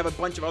 and we have a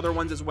bunch of other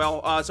ones as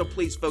well. So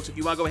please, folks, if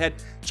you want to go ahead,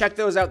 check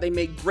those out. They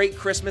make great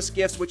Christmas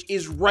gifts, which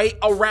is right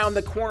around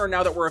the corner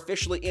now that we're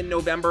officially in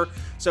November.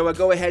 So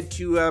go ahead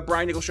to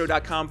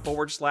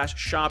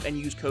briannicholsshow.com/shop and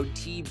use code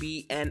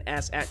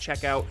TBNS at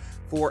checkout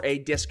for a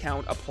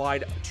discount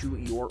applied to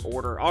your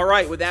order. All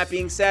right, with that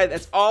being said,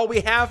 that's all we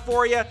have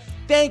for you.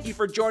 Thank you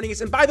for joining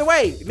us. And by the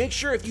way, make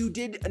sure if you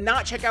did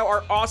not check out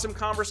our awesome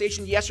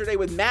conversation yesterday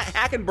with Matt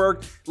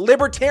Hackenberg,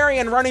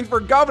 libertarian running for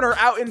governor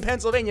out in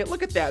Pennsylvania.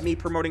 Look at that, me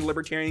promoting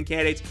libertarian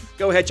candidates.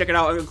 Go ahead, check it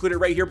out. I'll include it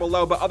right here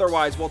below. But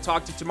otherwise, we'll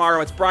talk to you tomorrow.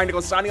 It's Brian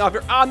Nichols signing off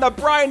here on The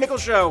Brian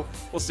Nichols Show.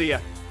 We'll see you.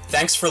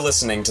 Thanks for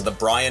listening to The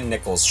Brian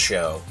Nichols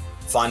Show.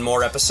 Find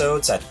more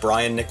episodes at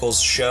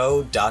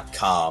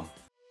briannicholsshow.com.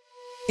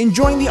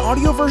 Enjoying the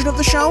audio version of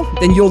the show?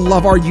 Then you'll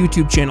love our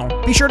YouTube channel.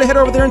 Be sure to head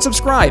over there and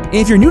subscribe. And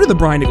if you're new to The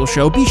Brian Nichols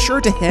Show, be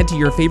sure to head to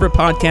your favorite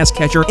podcast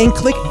catcher and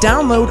click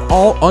download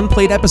all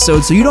unplayed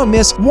episodes so you don't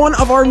miss one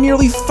of our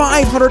nearly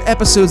 500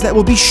 episodes that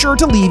will be sure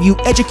to leave you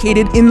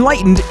educated,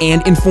 enlightened,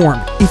 and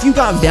informed. If you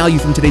got value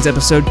from today's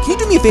episode, can you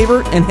do me a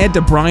favor and head to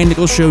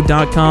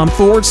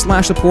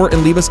briannicholsshow.com/support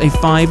and leave us a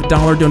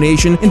 $5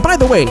 donation? And by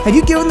the way, have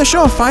you given the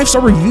show a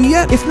 5-star review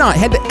yet? If not,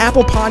 head to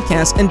Apple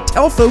Podcasts and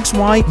tell folks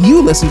why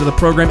you listen to the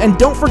program, and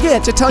don't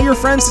forget to tell your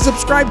friends to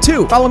subscribe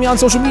too. Follow me on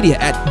social media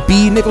at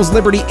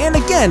bnicholsliberty. And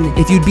again,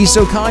 if you'd be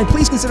so kind,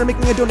 please consider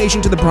making a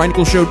donation to The Brian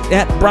Nichols Show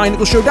at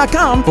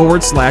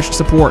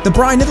briannicholsshow.com/support. The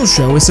Brian Nichols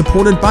Show is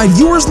supported by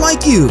viewers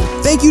like you.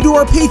 Thank you to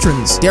our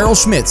patrons, Daryl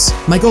Schmitz,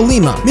 Michael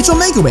Lima, Mitchell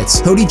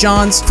Mankiewicz, Cody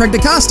Johns, Craig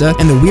DaCosta,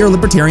 and the We Are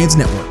Libertarians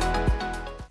Network.